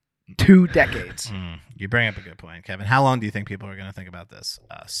 2 decades. You bring up a good point, Kevin. How long do you think people are going to think about this?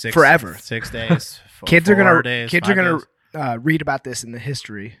 Forever. 6 days. Kids are gonna days. Read about this in the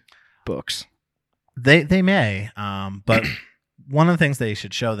history books. They may, but one of the things they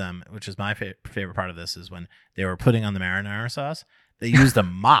should show them, which is my favorite part of this, is when they were putting on the marinara sauce, they used a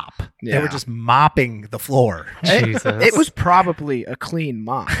mop. Yeah. They were just mopping the floor. Jesus. It was probably a clean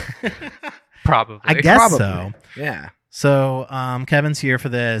mop. Probably. I guess Probably. so. Yeah. So Kevin's here for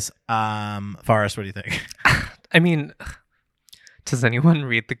this. Forrest, what do you think? I mean, does anyone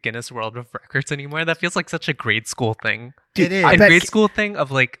read the Guinness World of Records anymore? That feels like such a grade school thing. It is. I A bet grade school thing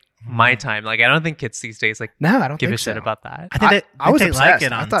of like my time. Like I don't think kids these days like No, I don't give think a shit so. about that. I think I was they like obsessed.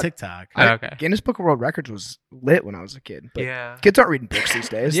 it I on thought- TikTok. Okay. Guinness Book of World Records was lit when I was a kid. But Yeah. kids aren't reading books these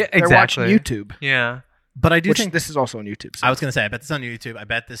days. Yeah, They're exactly. watching YouTube. Yeah. But I do Which think this is also on YouTube. So. I was going to say, I bet this is on YouTube. I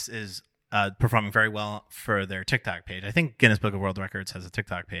bet this is performing very well for their TikTok page. I think Guinness Book of World Records has a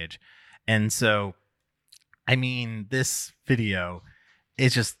TikTok page. And so, I mean, this video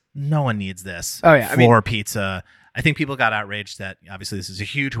is just, no one needs this Oh, yeah. floor pizza. I think people got outraged that obviously this is a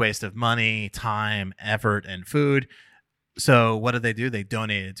huge waste of money, time, effort, and food. So what did they do? They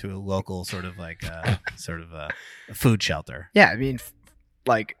donated to a local sort of like a food shelter. Yeah, I mean,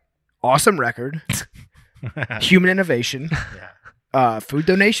 like, awesome record, human innovation, food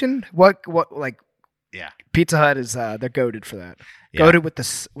donation. What like? Yeah. Pizza Hut is they're goated for that. Yeah. Goated with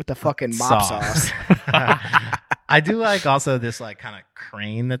the fucking mop sauce. I do like also this like kind of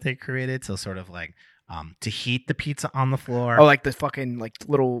crane that they created, so sort of like to heat the pizza on the floor. Oh, like the fucking like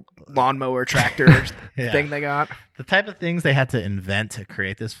little lawnmower tractor Yeah. thing they got. The type of things they had to invent to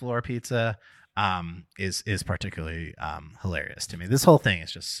create this floor pizza is particularly hilarious to me. This whole thing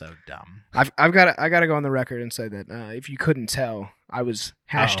is just so dumb. I got to go on the record and say that if you couldn't tell, I was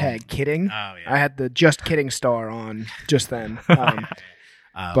 #kidding. Oh yeah. I had the just kidding star on just then.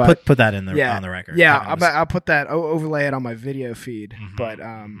 But- put that in the on the record. Yeah, Having this- I'll put that overlay it on my video feed. Mhm, But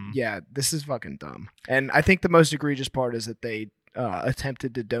mhm. yeah, this is fucking dumb. And I think the most egregious part is that they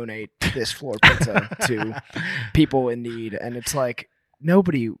attempted to donate this floor pizza to people in need, and it's like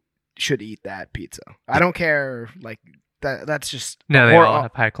nobody should eat that pizza. I don't care. Like that. That's just No, they hor- all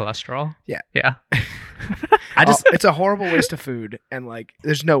have high cholesterol. Yeah. Yeah. it's a horrible waste of food, and like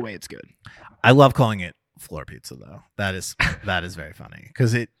there's no way it's good. I love calling it floor pizza though. That is very funny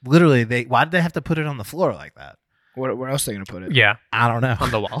because it literally why did they have to put it on the floor like that? Where else are they gonna put it? Yeah. I don't know. On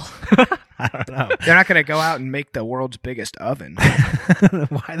the wall. I don't know. They're not gonna go out and make the world's biggest oven.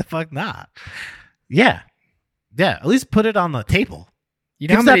 Why the fuck not? Yeah. At least put it on the table. You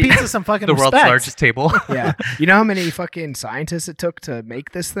know Give how that many? pizza some fucking The world's respect. largest table. Yeah. You know how many fucking scientists it took to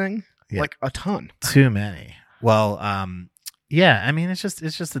make this thing? Yeah. Like a ton. Too many. Well, yeah. I mean, it's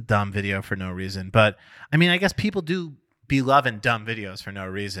just a dumb video for no reason. But I mean, I guess people do be loving dumb videos for no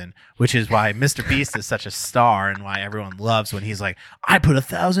reason, which is why Mr. Beast is such a star and why everyone loves when he's like, I put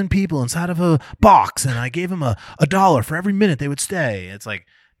 1,000 people inside of a box and I gave them $1 for every minute they would stay. It's like,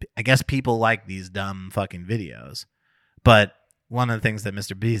 I guess people like these dumb fucking videos. But one of the things that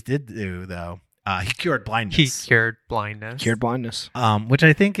Mr. Beast did do, though, he cured blindness. He cured blindness. Cured blindness. Which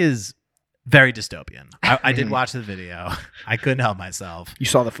I think is very dystopian. I did Mhm. watch the video. I couldn't help myself. You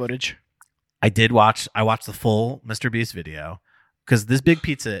saw the footage? I watched the full Mr. Beast video because this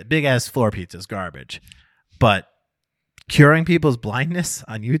big ass floor pizza is garbage. But curing people's blindness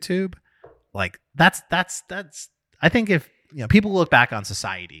on YouTube, like that's I think if people look back on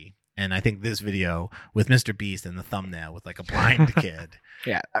society, and I think this video with Mr. Beast in the thumbnail with like a blind kid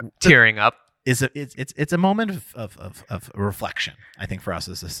Yeah. Tearing up. it's a moment of reflection, I think, for us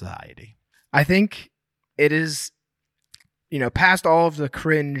as a society. I think it is, past all of the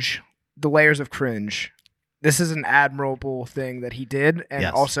cringe, the layers of cringe, this is an admirable thing that he did. And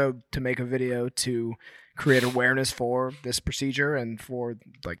Yes. also to make a video to create awareness for this procedure and for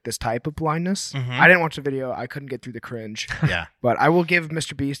like this type of blindness. Mhm. I didn't watch the video. I couldn't get through the cringe. Yeah. But I will give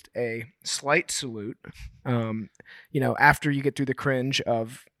Mr. Beast a slight salute. After you get through the cringe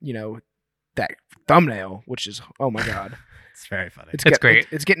of, that thumbnail, which is, oh my God. It's very funny. It's great.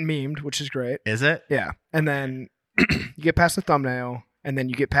 It's getting memed, which is great. Is it? Yeah. And then you get past the thumbnail, and then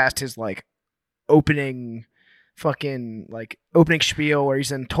you get past his like opening spiel where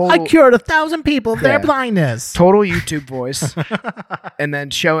he's in total cured 1,000 people of their Yeah. blindness. total YouTube voice, and then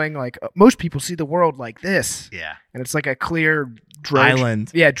showing like most people see the world like this, Yeah. and it's like a clear drone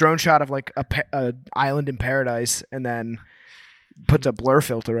Island. drone shot of like a island in paradise, and then puts a blur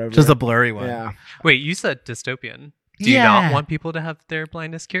filter over Just it. a blurry one. Yeah. Wait, you said dystopian. Do you Yeah. not want people to have their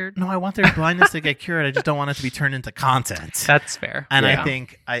blindness cured? No, I want their blindness to get cured. I just don't want it to be turned into content. That's fair. And Yeah. I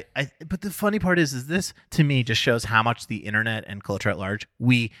think but the funny part is this to me just shows how much the internet and culture at large,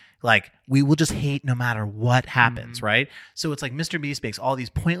 we will just hate no matter what happens, right? So it's like Mr. Beast makes all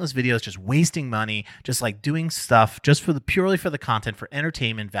these pointless videos, just wasting money, just like doing stuff just purely for the content, for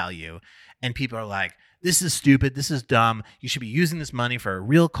entertainment value. And people are like, this is stupid. This is dumb. You should be using this money for a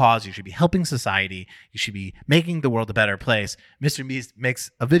real cause. You should be helping society. You should be making the world a better place. Mr. Beast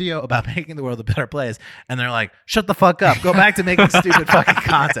makes a video about making the world a better place. And they're like, shut the fuck up. Go back to making stupid fucking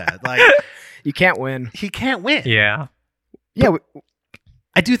content. Like, You can't win. he can't win. Yeah. Yeah.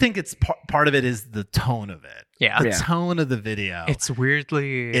 I do think it's part of it is the tone of it. Yeah. The Yeah. tone of the video. It's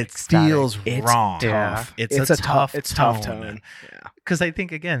weirdly it ecstatic. feels It's wrong. tough. It's a tough tone. Yeah. Because I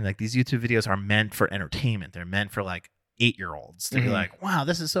think, again, like these YouTube videos are meant for entertainment. They're meant for like 8-year-olds to be Mhm. like, wow,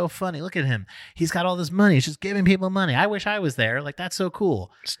 this is so funny. Look at him. He's got all this money. He's just giving people money. I wish I was there. Like, that's so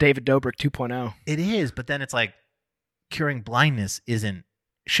cool. It's David Dobrik 2.0. It is, but then it's like curing blindness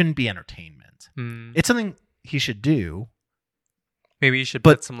shouldn't be entertainment. Mm. It's something he should do. Maybe you should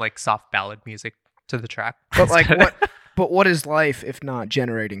But- put some like soft ballad music to the track. But like what? But what is life if not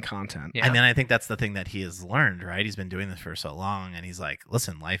generating content? Yeah. I mean, I think that's the thing that he has learned, right? He's been doing this for so long, and he's like,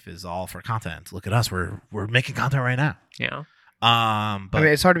 listen, life is all for content. Look at us. We're making content right now. Yeah. But I mean,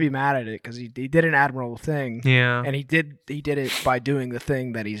 it's hard to be mad at it because he did an admirable thing, Yeah. and he did it by doing the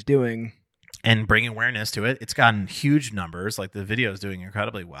thing that he's doing. and bring awareness to it. It's gotten huge numbers. Like, the video is doing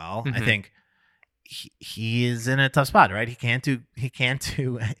incredibly well. I Mhm. think he is in a tough spot, right? He can't do.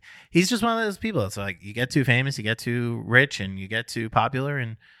 He's just one of those people. It's like, you get too famous, you get too rich, and you get too popular,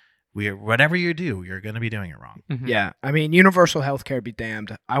 and whatever you do, you're going to be doing it wrong. Mhm. Yeah, I mean, universal healthcare be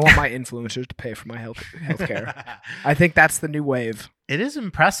damned. I want my influencers to pay for my healthcare. I think that's the new wave. It is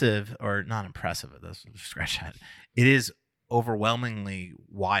impressive, or not impressive. Let's scratch that. It is overwhelmingly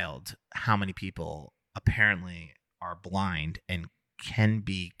wild how many people apparently are blind and can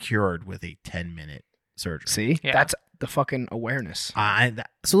be cured with a 10-minute surgery. See, Yeah. that's the fucking awareness.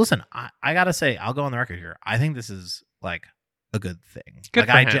 So listen, I gotta say, I'll go on the record here. I think this is like a good thing. Good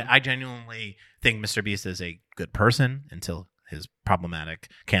like, for him. I genuinely think Mr. Beast is a good person until his problematic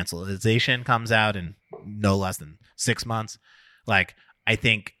cancelization comes out in no less than 6 months. Like, I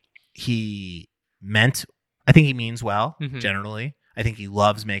think he means well, Mhm. generally. I think he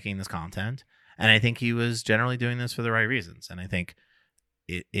loves making this content. And I think he was generally doing this for the right reasons. And I think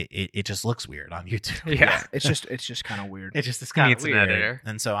it just looks weird on YouTube. Yeah. It's just kind of weird. It just is He kind of needs an weird. editor.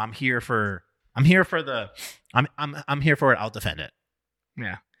 And so I'm here for it. I'll defend it.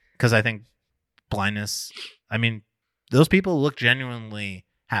 Yeah. Because I think blindness, I mean, those people look genuinely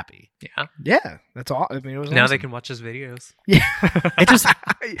happy. Yeah. Yeah, that's all. I mean, it was Now awesome. they can watch his videos. Yeah, It just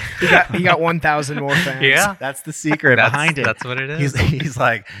he got 1,000 more fans. Yeah. that's the secret behind it. That's what it is. He's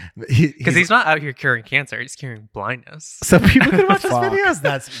like, Because he's not out here curing cancer; he's curing blindness. so people can watch his Fuck. videos.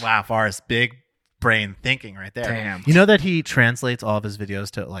 That's wow, Forrest, big brain thinking right there. Damn. You know that he translates all of his videos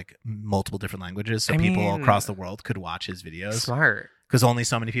to like multiple different languages, so I people mean, across the world could watch his videos Smart. because only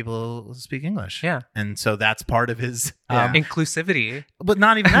so many people speak English. Yeah. and so that's part of his. Yeah. Inclusivity. But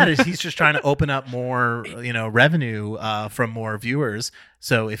not even that. He's just trying to open up more, revenue from more viewers.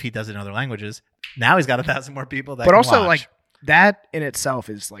 So if he does it in other languages, now he's got 1,000 more people that. But can also, watch. like, that in itself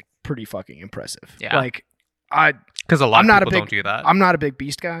is like pretty fucking impressive. Yeah. Like, Because a lot I'm of not a people big- don't do that. I'm not a big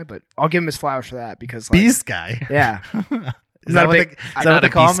Beast guy, but I'll give him his flowers for that because, like, Beast guy. yeah, Is not that a what big- they, I'm is that not what they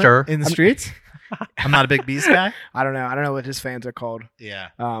a call him beaster. in the streets? I'm not a big beast guy. I don't know what his fans are called. Yeah.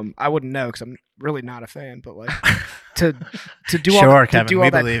 I wouldn't know because I'm really not a fan. But like to do Sure, all Kevin, to do we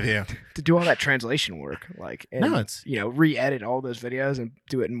all that believe you. to do all that translation work, like, and, No, it's- re-edit all those videos and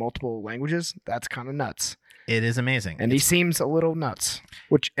do it in multiple languages. That's kind of nuts. It is amazing. And he seems a little nuts,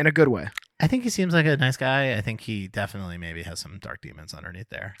 which in a good way. I think he seems like a nice guy. I think he definitely maybe has some dark demons underneath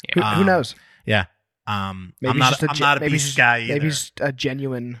there. Who Um, knows? Yeah. Maybe I'm he's not. just I'm not a maybe beast he's- guy either. Maybe he's a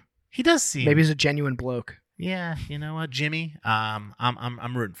genuine. He does seem. Maybe he's a genuine bloke. Yeah, you know what, Jimmy? I'm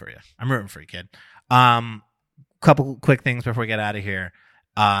rooting for you. I'm rooting for you, kid. Couple quick things before we get out of here.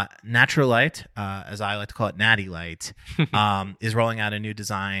 Natural Light, as I like to call it, Natty Light, is rolling out a new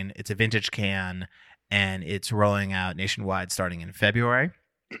design. It's a vintage can, and it's rolling out nationwide starting in February.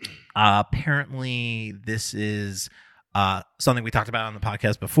 Apparently, this is something we talked about on the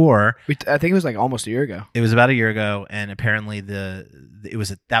podcast before. I think it was like almost a year ago. It was about a year ago, and apparently that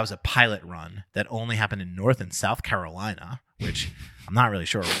was a pilot run that only happened in North and South Carolina, which I'm not really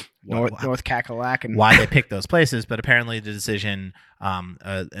sure North Cackalack and why they picked those places, but apparently the decision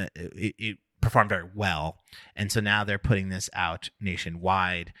it performed very well, and so now they're putting this out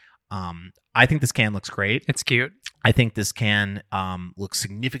nationwide. I think this can looks great. It's cute. I think this can looks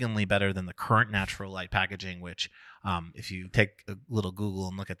significantly better than the current Natural Light packaging, which if you take a little Google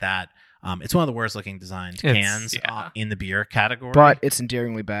and look at that, it's one of the worst looking designed cans in the beer category. but it's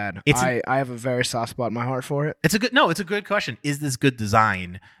endearingly bad. It's I have a very soft spot in my heart for it. it's a good question. Is this good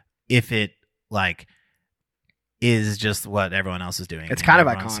design if it like is just what everyone else is doing? It's kind of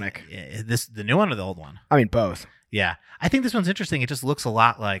Everyone's- iconic. The new one or the old one? I mean, both. Yeah, I think this one's interesting. It just looks a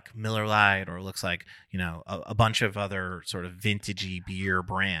lot like Miller Lite, or looks like a bunch of other sort of vintagey beer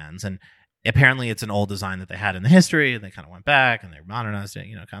brands. And apparently, it's an old design that they had in the history, and they kind of went back and they modernized it.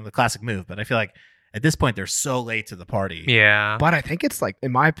 Kind of the classic move. But I feel like at this point, they're so late to the party. Yeah. But I think it's like,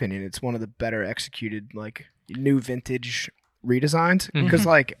 in my opinion, it's one of the better executed like new vintage redesigns because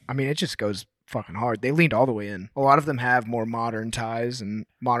like I mean, it just goes fucking hard. They leaned all the way in. A lot of them have more modern ties and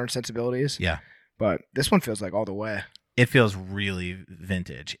modern sensibilities. Yeah. But this one feels like all the way. it feels really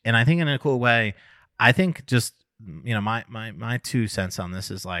vintage. And I think in a cool way, I think just, my 2 cents on this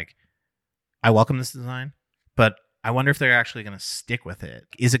is like, I welcome this design, but I wonder if they're actually going to stick with it.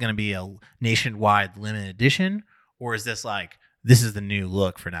 Is it going to be a nationwide limited edition, or is this like, this is the new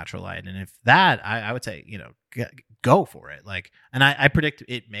look for Natural Light? And if that, I would say, go for it. Like, and I predict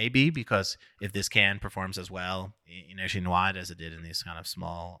it may be, because if this can performs as well nationwide as it did in these kind of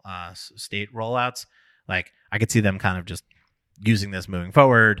small state rollouts, like I could see them kind of just using this moving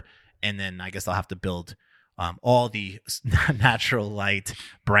forward. And then I guess they'll have to build all the Natural Light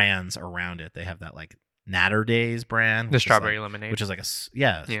brands around it. They have that like Natter Days brand, The strawberry lemonade. which is like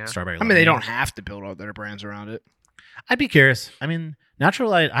strawberry. I mean, they don't have to build all their brands around it. I'd be curious. I mean, Natural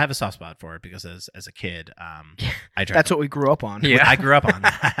Light, I have a soft spot for it because as a kid, I drank. That's what we grew up on. Yeah. I grew up on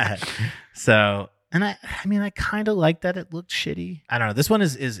that. So, and I mean, I kind of like that it looked shitty. I don't know. This one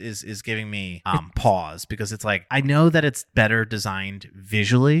is giving me pause, because it's like, I know that it's better designed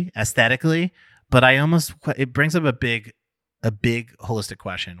visually, aesthetically, but it brings up a big holistic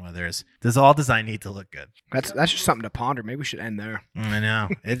question, whether does all design need to look good? That's just something to ponder. Maybe we should end there. I know.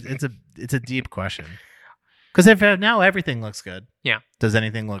 It's a deep question. Because if now everything looks good, Yeah. does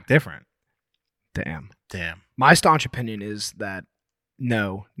anything look different? Damn. My staunch opinion is that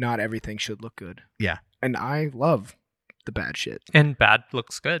no, not everything should look good. Yeah. And I love the bad shit. And bad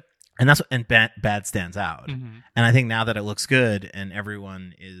looks good. And bad stands out. Mm-hmm. And I think now that it looks good and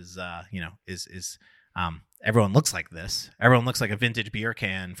everyone is everyone looks like this. Everyone looks like a vintage beer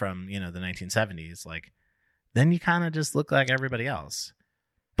can from, the 1970s. Like, then you kind of just look like everybody else.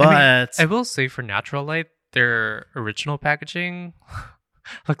 But I will say, for Natural Light, their original packaging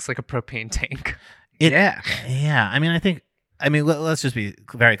looks like a propane tank. Yeah. I mean, let's just be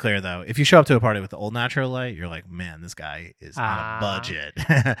very clear, though. If you show up to a party with the old Natural Light, you're like, man, this guy is on a budget.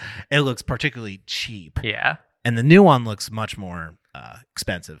 It looks particularly cheap. Yeah. And the new one looks much more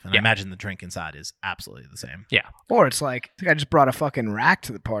expensive. And I Yeah. imagine the drink inside is absolutely the same. Yeah. Or it's like, I think I just brought a fucking rack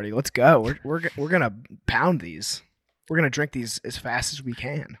to the party. Let's go. We're gonna pound these. We're gonna drink these as fast as we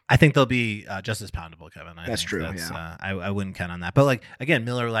can. I think they'll be just as poundable, Kevin. That's true, yeah. I wouldn't count on that. But like, again,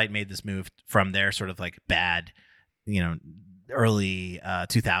 Miller Lite made this move from their sort of like bad, early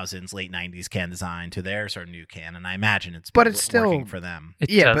 2000s, late 90s can design to their sort of new can. And I imagine it's still working for them. It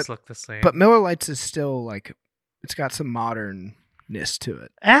Yeah, does but- look the same. But Miller Lights is still like, it's got some modernness to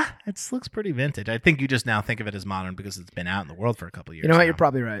it. It looks pretty vintage. I think you just now think of it as modern because it's been out in the world for a couple of years. You know what? now. You're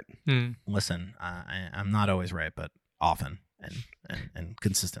probably right. Listen, I'm not always right, but often and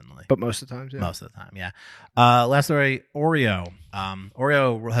consistently. But most of the times, yeah. Most of the time, yeah. Last story, Oreo.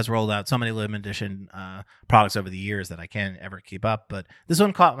 Oreo has rolled out so many limited edition products over the years that I can't ever keep up. But this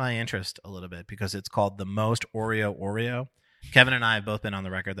one caught my interest a little bit because it's called the Most Oreo. Kevin and I have both been on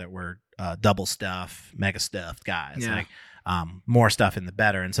the record that we're double stuff, mega stuffed guys. Yeah. Like more stuff in the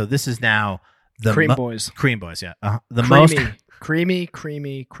better. And so this is now the Cream Boys. Cream Boys, yeah. The Creamy, most.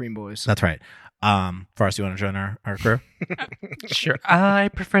 creamy Cream Boys. That's right. Forrest, you want to join our crew? Sure. I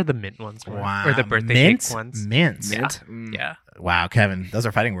prefer the mint ones more. Wow. Or the birthday mint? cake ones. Mint. Mint? Yeah. Wow, Kevin, those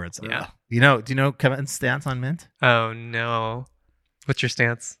are fighting words. Yeah. Do you know Kevin's stance on mint? Oh, no. What's your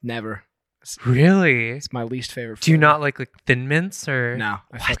stance? Never. Really? It's my least favorite. Do you flavor. not like Thin Mints or? No, I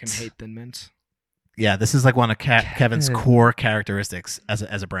What? fucking hate Thin Mints. Yeah, this is like one of Kevin's Kevin. core characteristics as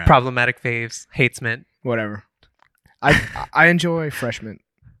a brand. Problematic faves. Hates mint. Whatever. I enjoy fresh mint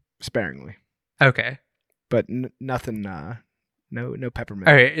sparingly, Okay. but nothing. No peppermint.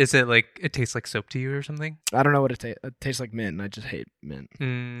 All right. Is it like it tastes like soap to you or something? I don't know what it tastes. It tastes like mint, and I just hate mint.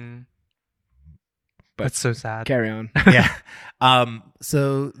 But- That's so sad. Carry on. Yeah.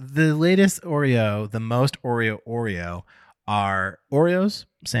 So the latest Oreo, the most Oreo are Oreos,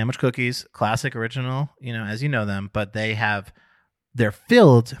 sandwich cookies, classic original, as you know them, but they're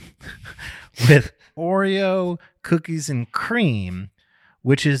filled with Oreo cookies and cream,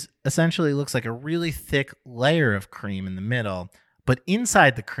 which is essentially looks like a really thick layer of cream in the middle, but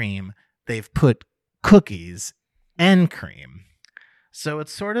inside the cream, they've put cookies and cream. So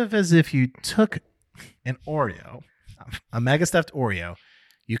it's sort of as if you took an Oreo, a mega stuffed Oreo,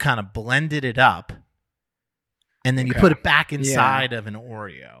 you kind of blended it up, and then you Okay. put it back inside of an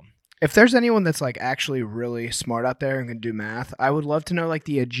Oreo. If there's anyone that's like actually really smart out there and can do math, I would love to know like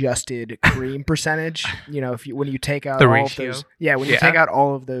the adjusted cream percentage. When you take out The all ratio? of those, when you Yeah. take out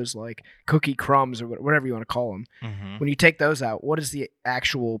all of those like cookie crumbs or whatever you want to call them, Mm-hmm. when you take those out, what is the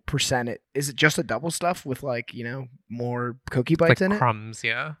actual percentage? Is it just a double stuff with like more cookie Like bites in it? crumbs.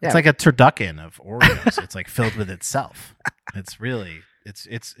 Yeah. Yeah. It's like a turducken of Oreos. It's like filled with itself. It's really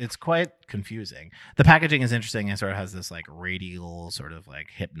It's quite confusing. The packaging is interesting. It sort of has this like radial, sort of like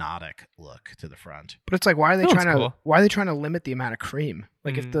hypnotic look to the front. But it's like, why are they That trying looks to cool. why are they trying to limit the amount of cream?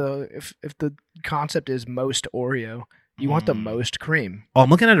 Like Mm. if the concept is most Oreo, you want the Mm. most cream. Oh, I'm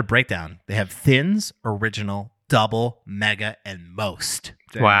looking at a breakdown. They have thins, original, double, mega, and most.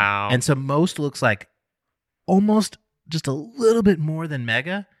 Wow. And so most looks like almost just a little bit more than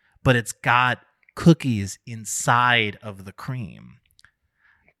mega, but it's got cookies inside of the cream.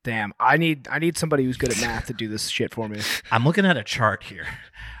 Damn, I need somebody who's good at math to do this shit for me. I'm looking at a chart here.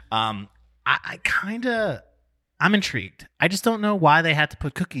 I'm intrigued. I just don't know why they had to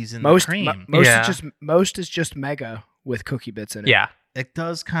put cookies in the cream. Yeah. Most is just mega with cookie bits in it. yeah. It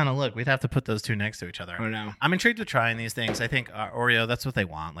does kind of look. We'd have to put those two next to each other. I don't know. I'm intrigued with trying these things. I think Oreo, that's what they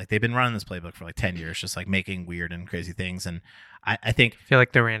want. Like they've been running this playbook for like 10 years, just like making weird and crazy things. And I think I feel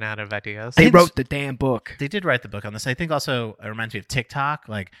like they ran out of ideas. They It's- wrote the damn book. they did write the book on this. I think also it reminds me of TikTok.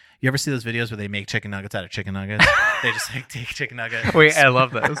 Like you ever see those videos where they make chicken nuggets out of chicken nuggets? They just like take chicken nuggets. Wait, I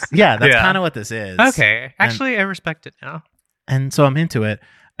love those. Yeah, that's Yeah. kind of what this is. Okay. Actually, I respect it now. And so I'm into it.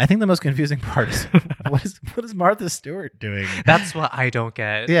 I think the most confusing part is what is Martha Stewart doing? That's what I don't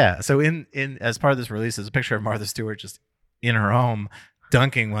get. Yeah. So in as part of this release, there's a picture of Martha Stewart just in her home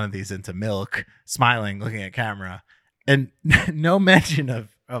dunking one of these into milk, smiling, looking at camera, and no mention of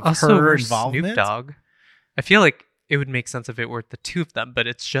Also, her where's involvement. Snoop Dogg. I feel like it would make sense if it were the two of them, but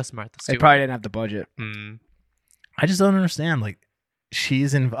it's just Martha They Stewart. probably didn't have the budget. Mm. I just don't understand. Like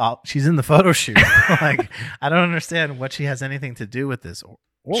she's involved. She's in the photo shoot. Like I don't understand what she has anything to do with this.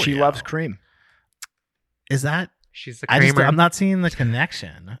 Oreo. She loves cream. Is that? She's the I just creamer. I'm not seeing the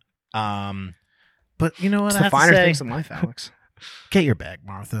connection. But you know what It's I the have to finer say? things in life, Alex. Get your bag,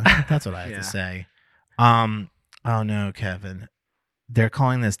 Martha. That's what I have Yeah. to say. Oh no, Kevin. They're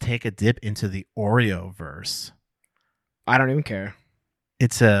calling this "Take a Dip into the Oreo Verse." I don't even care.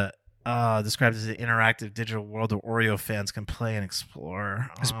 It's a described as an interactive digital world where Oreo fans can play and explore.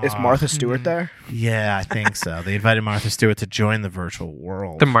 Is Martha Stewart there? Yeah, I think so. They invited Martha Stewart to join the virtual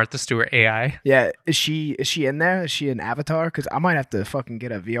world. the Martha Stewart AI. Yeah. Is she in there? Is she an avatar? Because I might have to fucking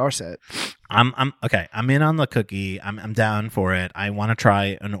get a VR set. I'm okay. I'm in on the cookie. I'm down for it. I want to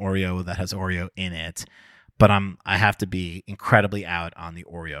try an Oreo that has Oreo in it, but I have to be incredibly out on the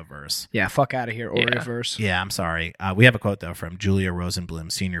Oreo verse. Yeah. Fuck out of here, Yeah. Oreoverse. Yeah, I'm sorry. We have a quote though from Julia Rosenblum,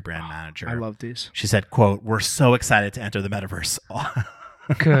 senior brand manager. I love these. She said, "Quote: We're so excited to enter the metaverse."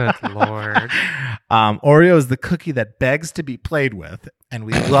 Good lord. Oreo is the cookie that begs to be played with, and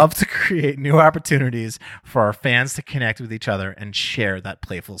we love to create new opportunities for our fans to connect with each other and share that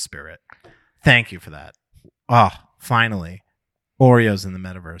playful spirit. Thank you for that. Oh, finally, Oreo's in the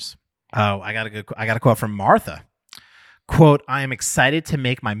metaverse. Oh, I got a quote from Martha. Quote, I am excited to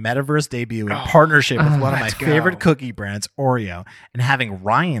make my metaverse debut in partnership with one of my let's go. favorite cookie brands, Oreo, and having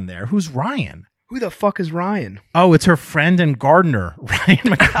Ryan there. Who's Ryan? Who the fuck is Ryan? Oh, it's her friend and gardener, Ryan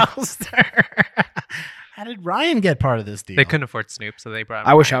McAllister. How did Ryan get part of this deal? They couldn't afford Snoop, so they brought.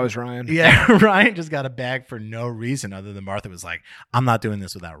 I wish I was Ryan. Yeah, Ryan just got a bag for no reason other than Martha was like, I'm not doing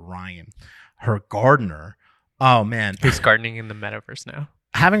this without Ryan. Her gardener. Oh, man. Who's gardening in the metaverse now?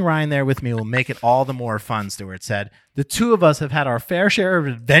 Having Ryan there with me will make it all the more fun, Stewart said. The two of us have had our fair share of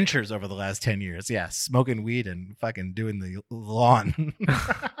adventures over the last 10 years. Yeah, smoking weed and fucking doing the lawn.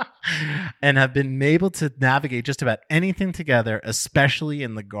 And have been able to navigate just about anything together, especially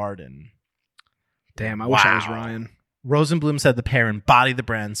in the garden. Damn, I wish I was Wow. Ryan. Rosenblum said the pair embody the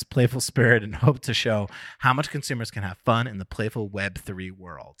brand's playful spirit and hope to show how much consumers can have fun in the playful Web3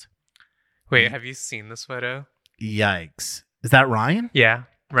 world. Wait, have you seen this photo? Yikes. Is that Ryan? Yeah,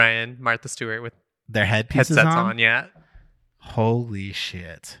 Ryan, Martha Stewart with Their headpieces headsets on? on. Yeah. Holy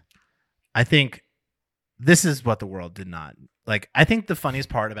shit. I think this is what the world did not like. I think the funniest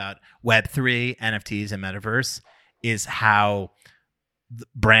part about Web3, NFTs, and Metaverse is how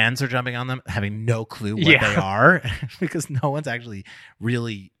brands are jumping on them, having no clue what Yeah. they are, because no one's actually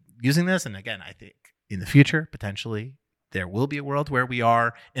really using this. And again, I think in the future, potentially, there will be a world where we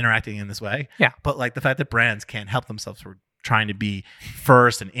are interacting in this way. Yeah. But like the fact that brands can't help themselves for trying to be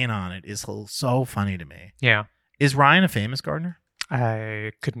first and in on it is so funny to me. Yeah. Is Ryan a famous gardener?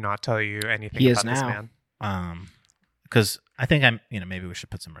 I could not tell you anything He is about this now. man. Because I think maybe we should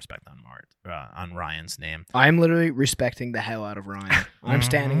put some respect on Ryan's name. I'm literally respecting the hell out of Ryan. I'm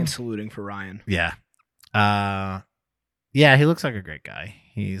standing Mhm. and saluting for Ryan. Yeah, yeah, he looks like a great guy.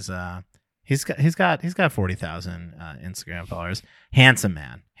 He's got 40,000 Instagram followers. Handsome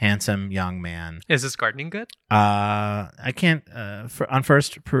man, handsome young man. Is this gardening good? I can't on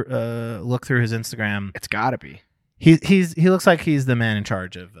first look through his Instagram. It's gotta be. He looks like he's the man in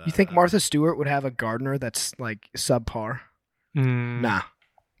charge of. You think Martha Stewart would have a gardener that's like subpar? Nah.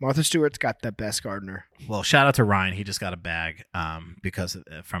 Martha Stewart's got the best gardener. Well, shout out to Ryan. He just got a bag because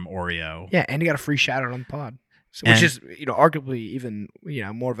from Oreo. Yeah, and he got a free shout out on the pod. So, which is, arguably even,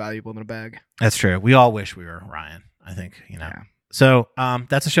 more valuable than a bag. That's true. We all wish we were Ryan, I think, Yeah. So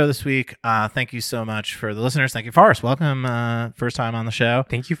that's the show this week. Thank you so much for the listeners. Thank you, Forrest. Welcome. First time on the show.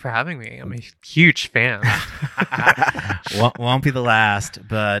 Thank you for having me. I'm a huge fan. Won't be the last,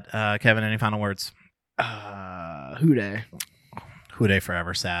 but Kevin, any final words? Houday. Houday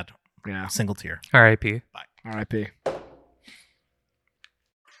forever, sad. Yeah. Single tear. R.I.P. R.I.P.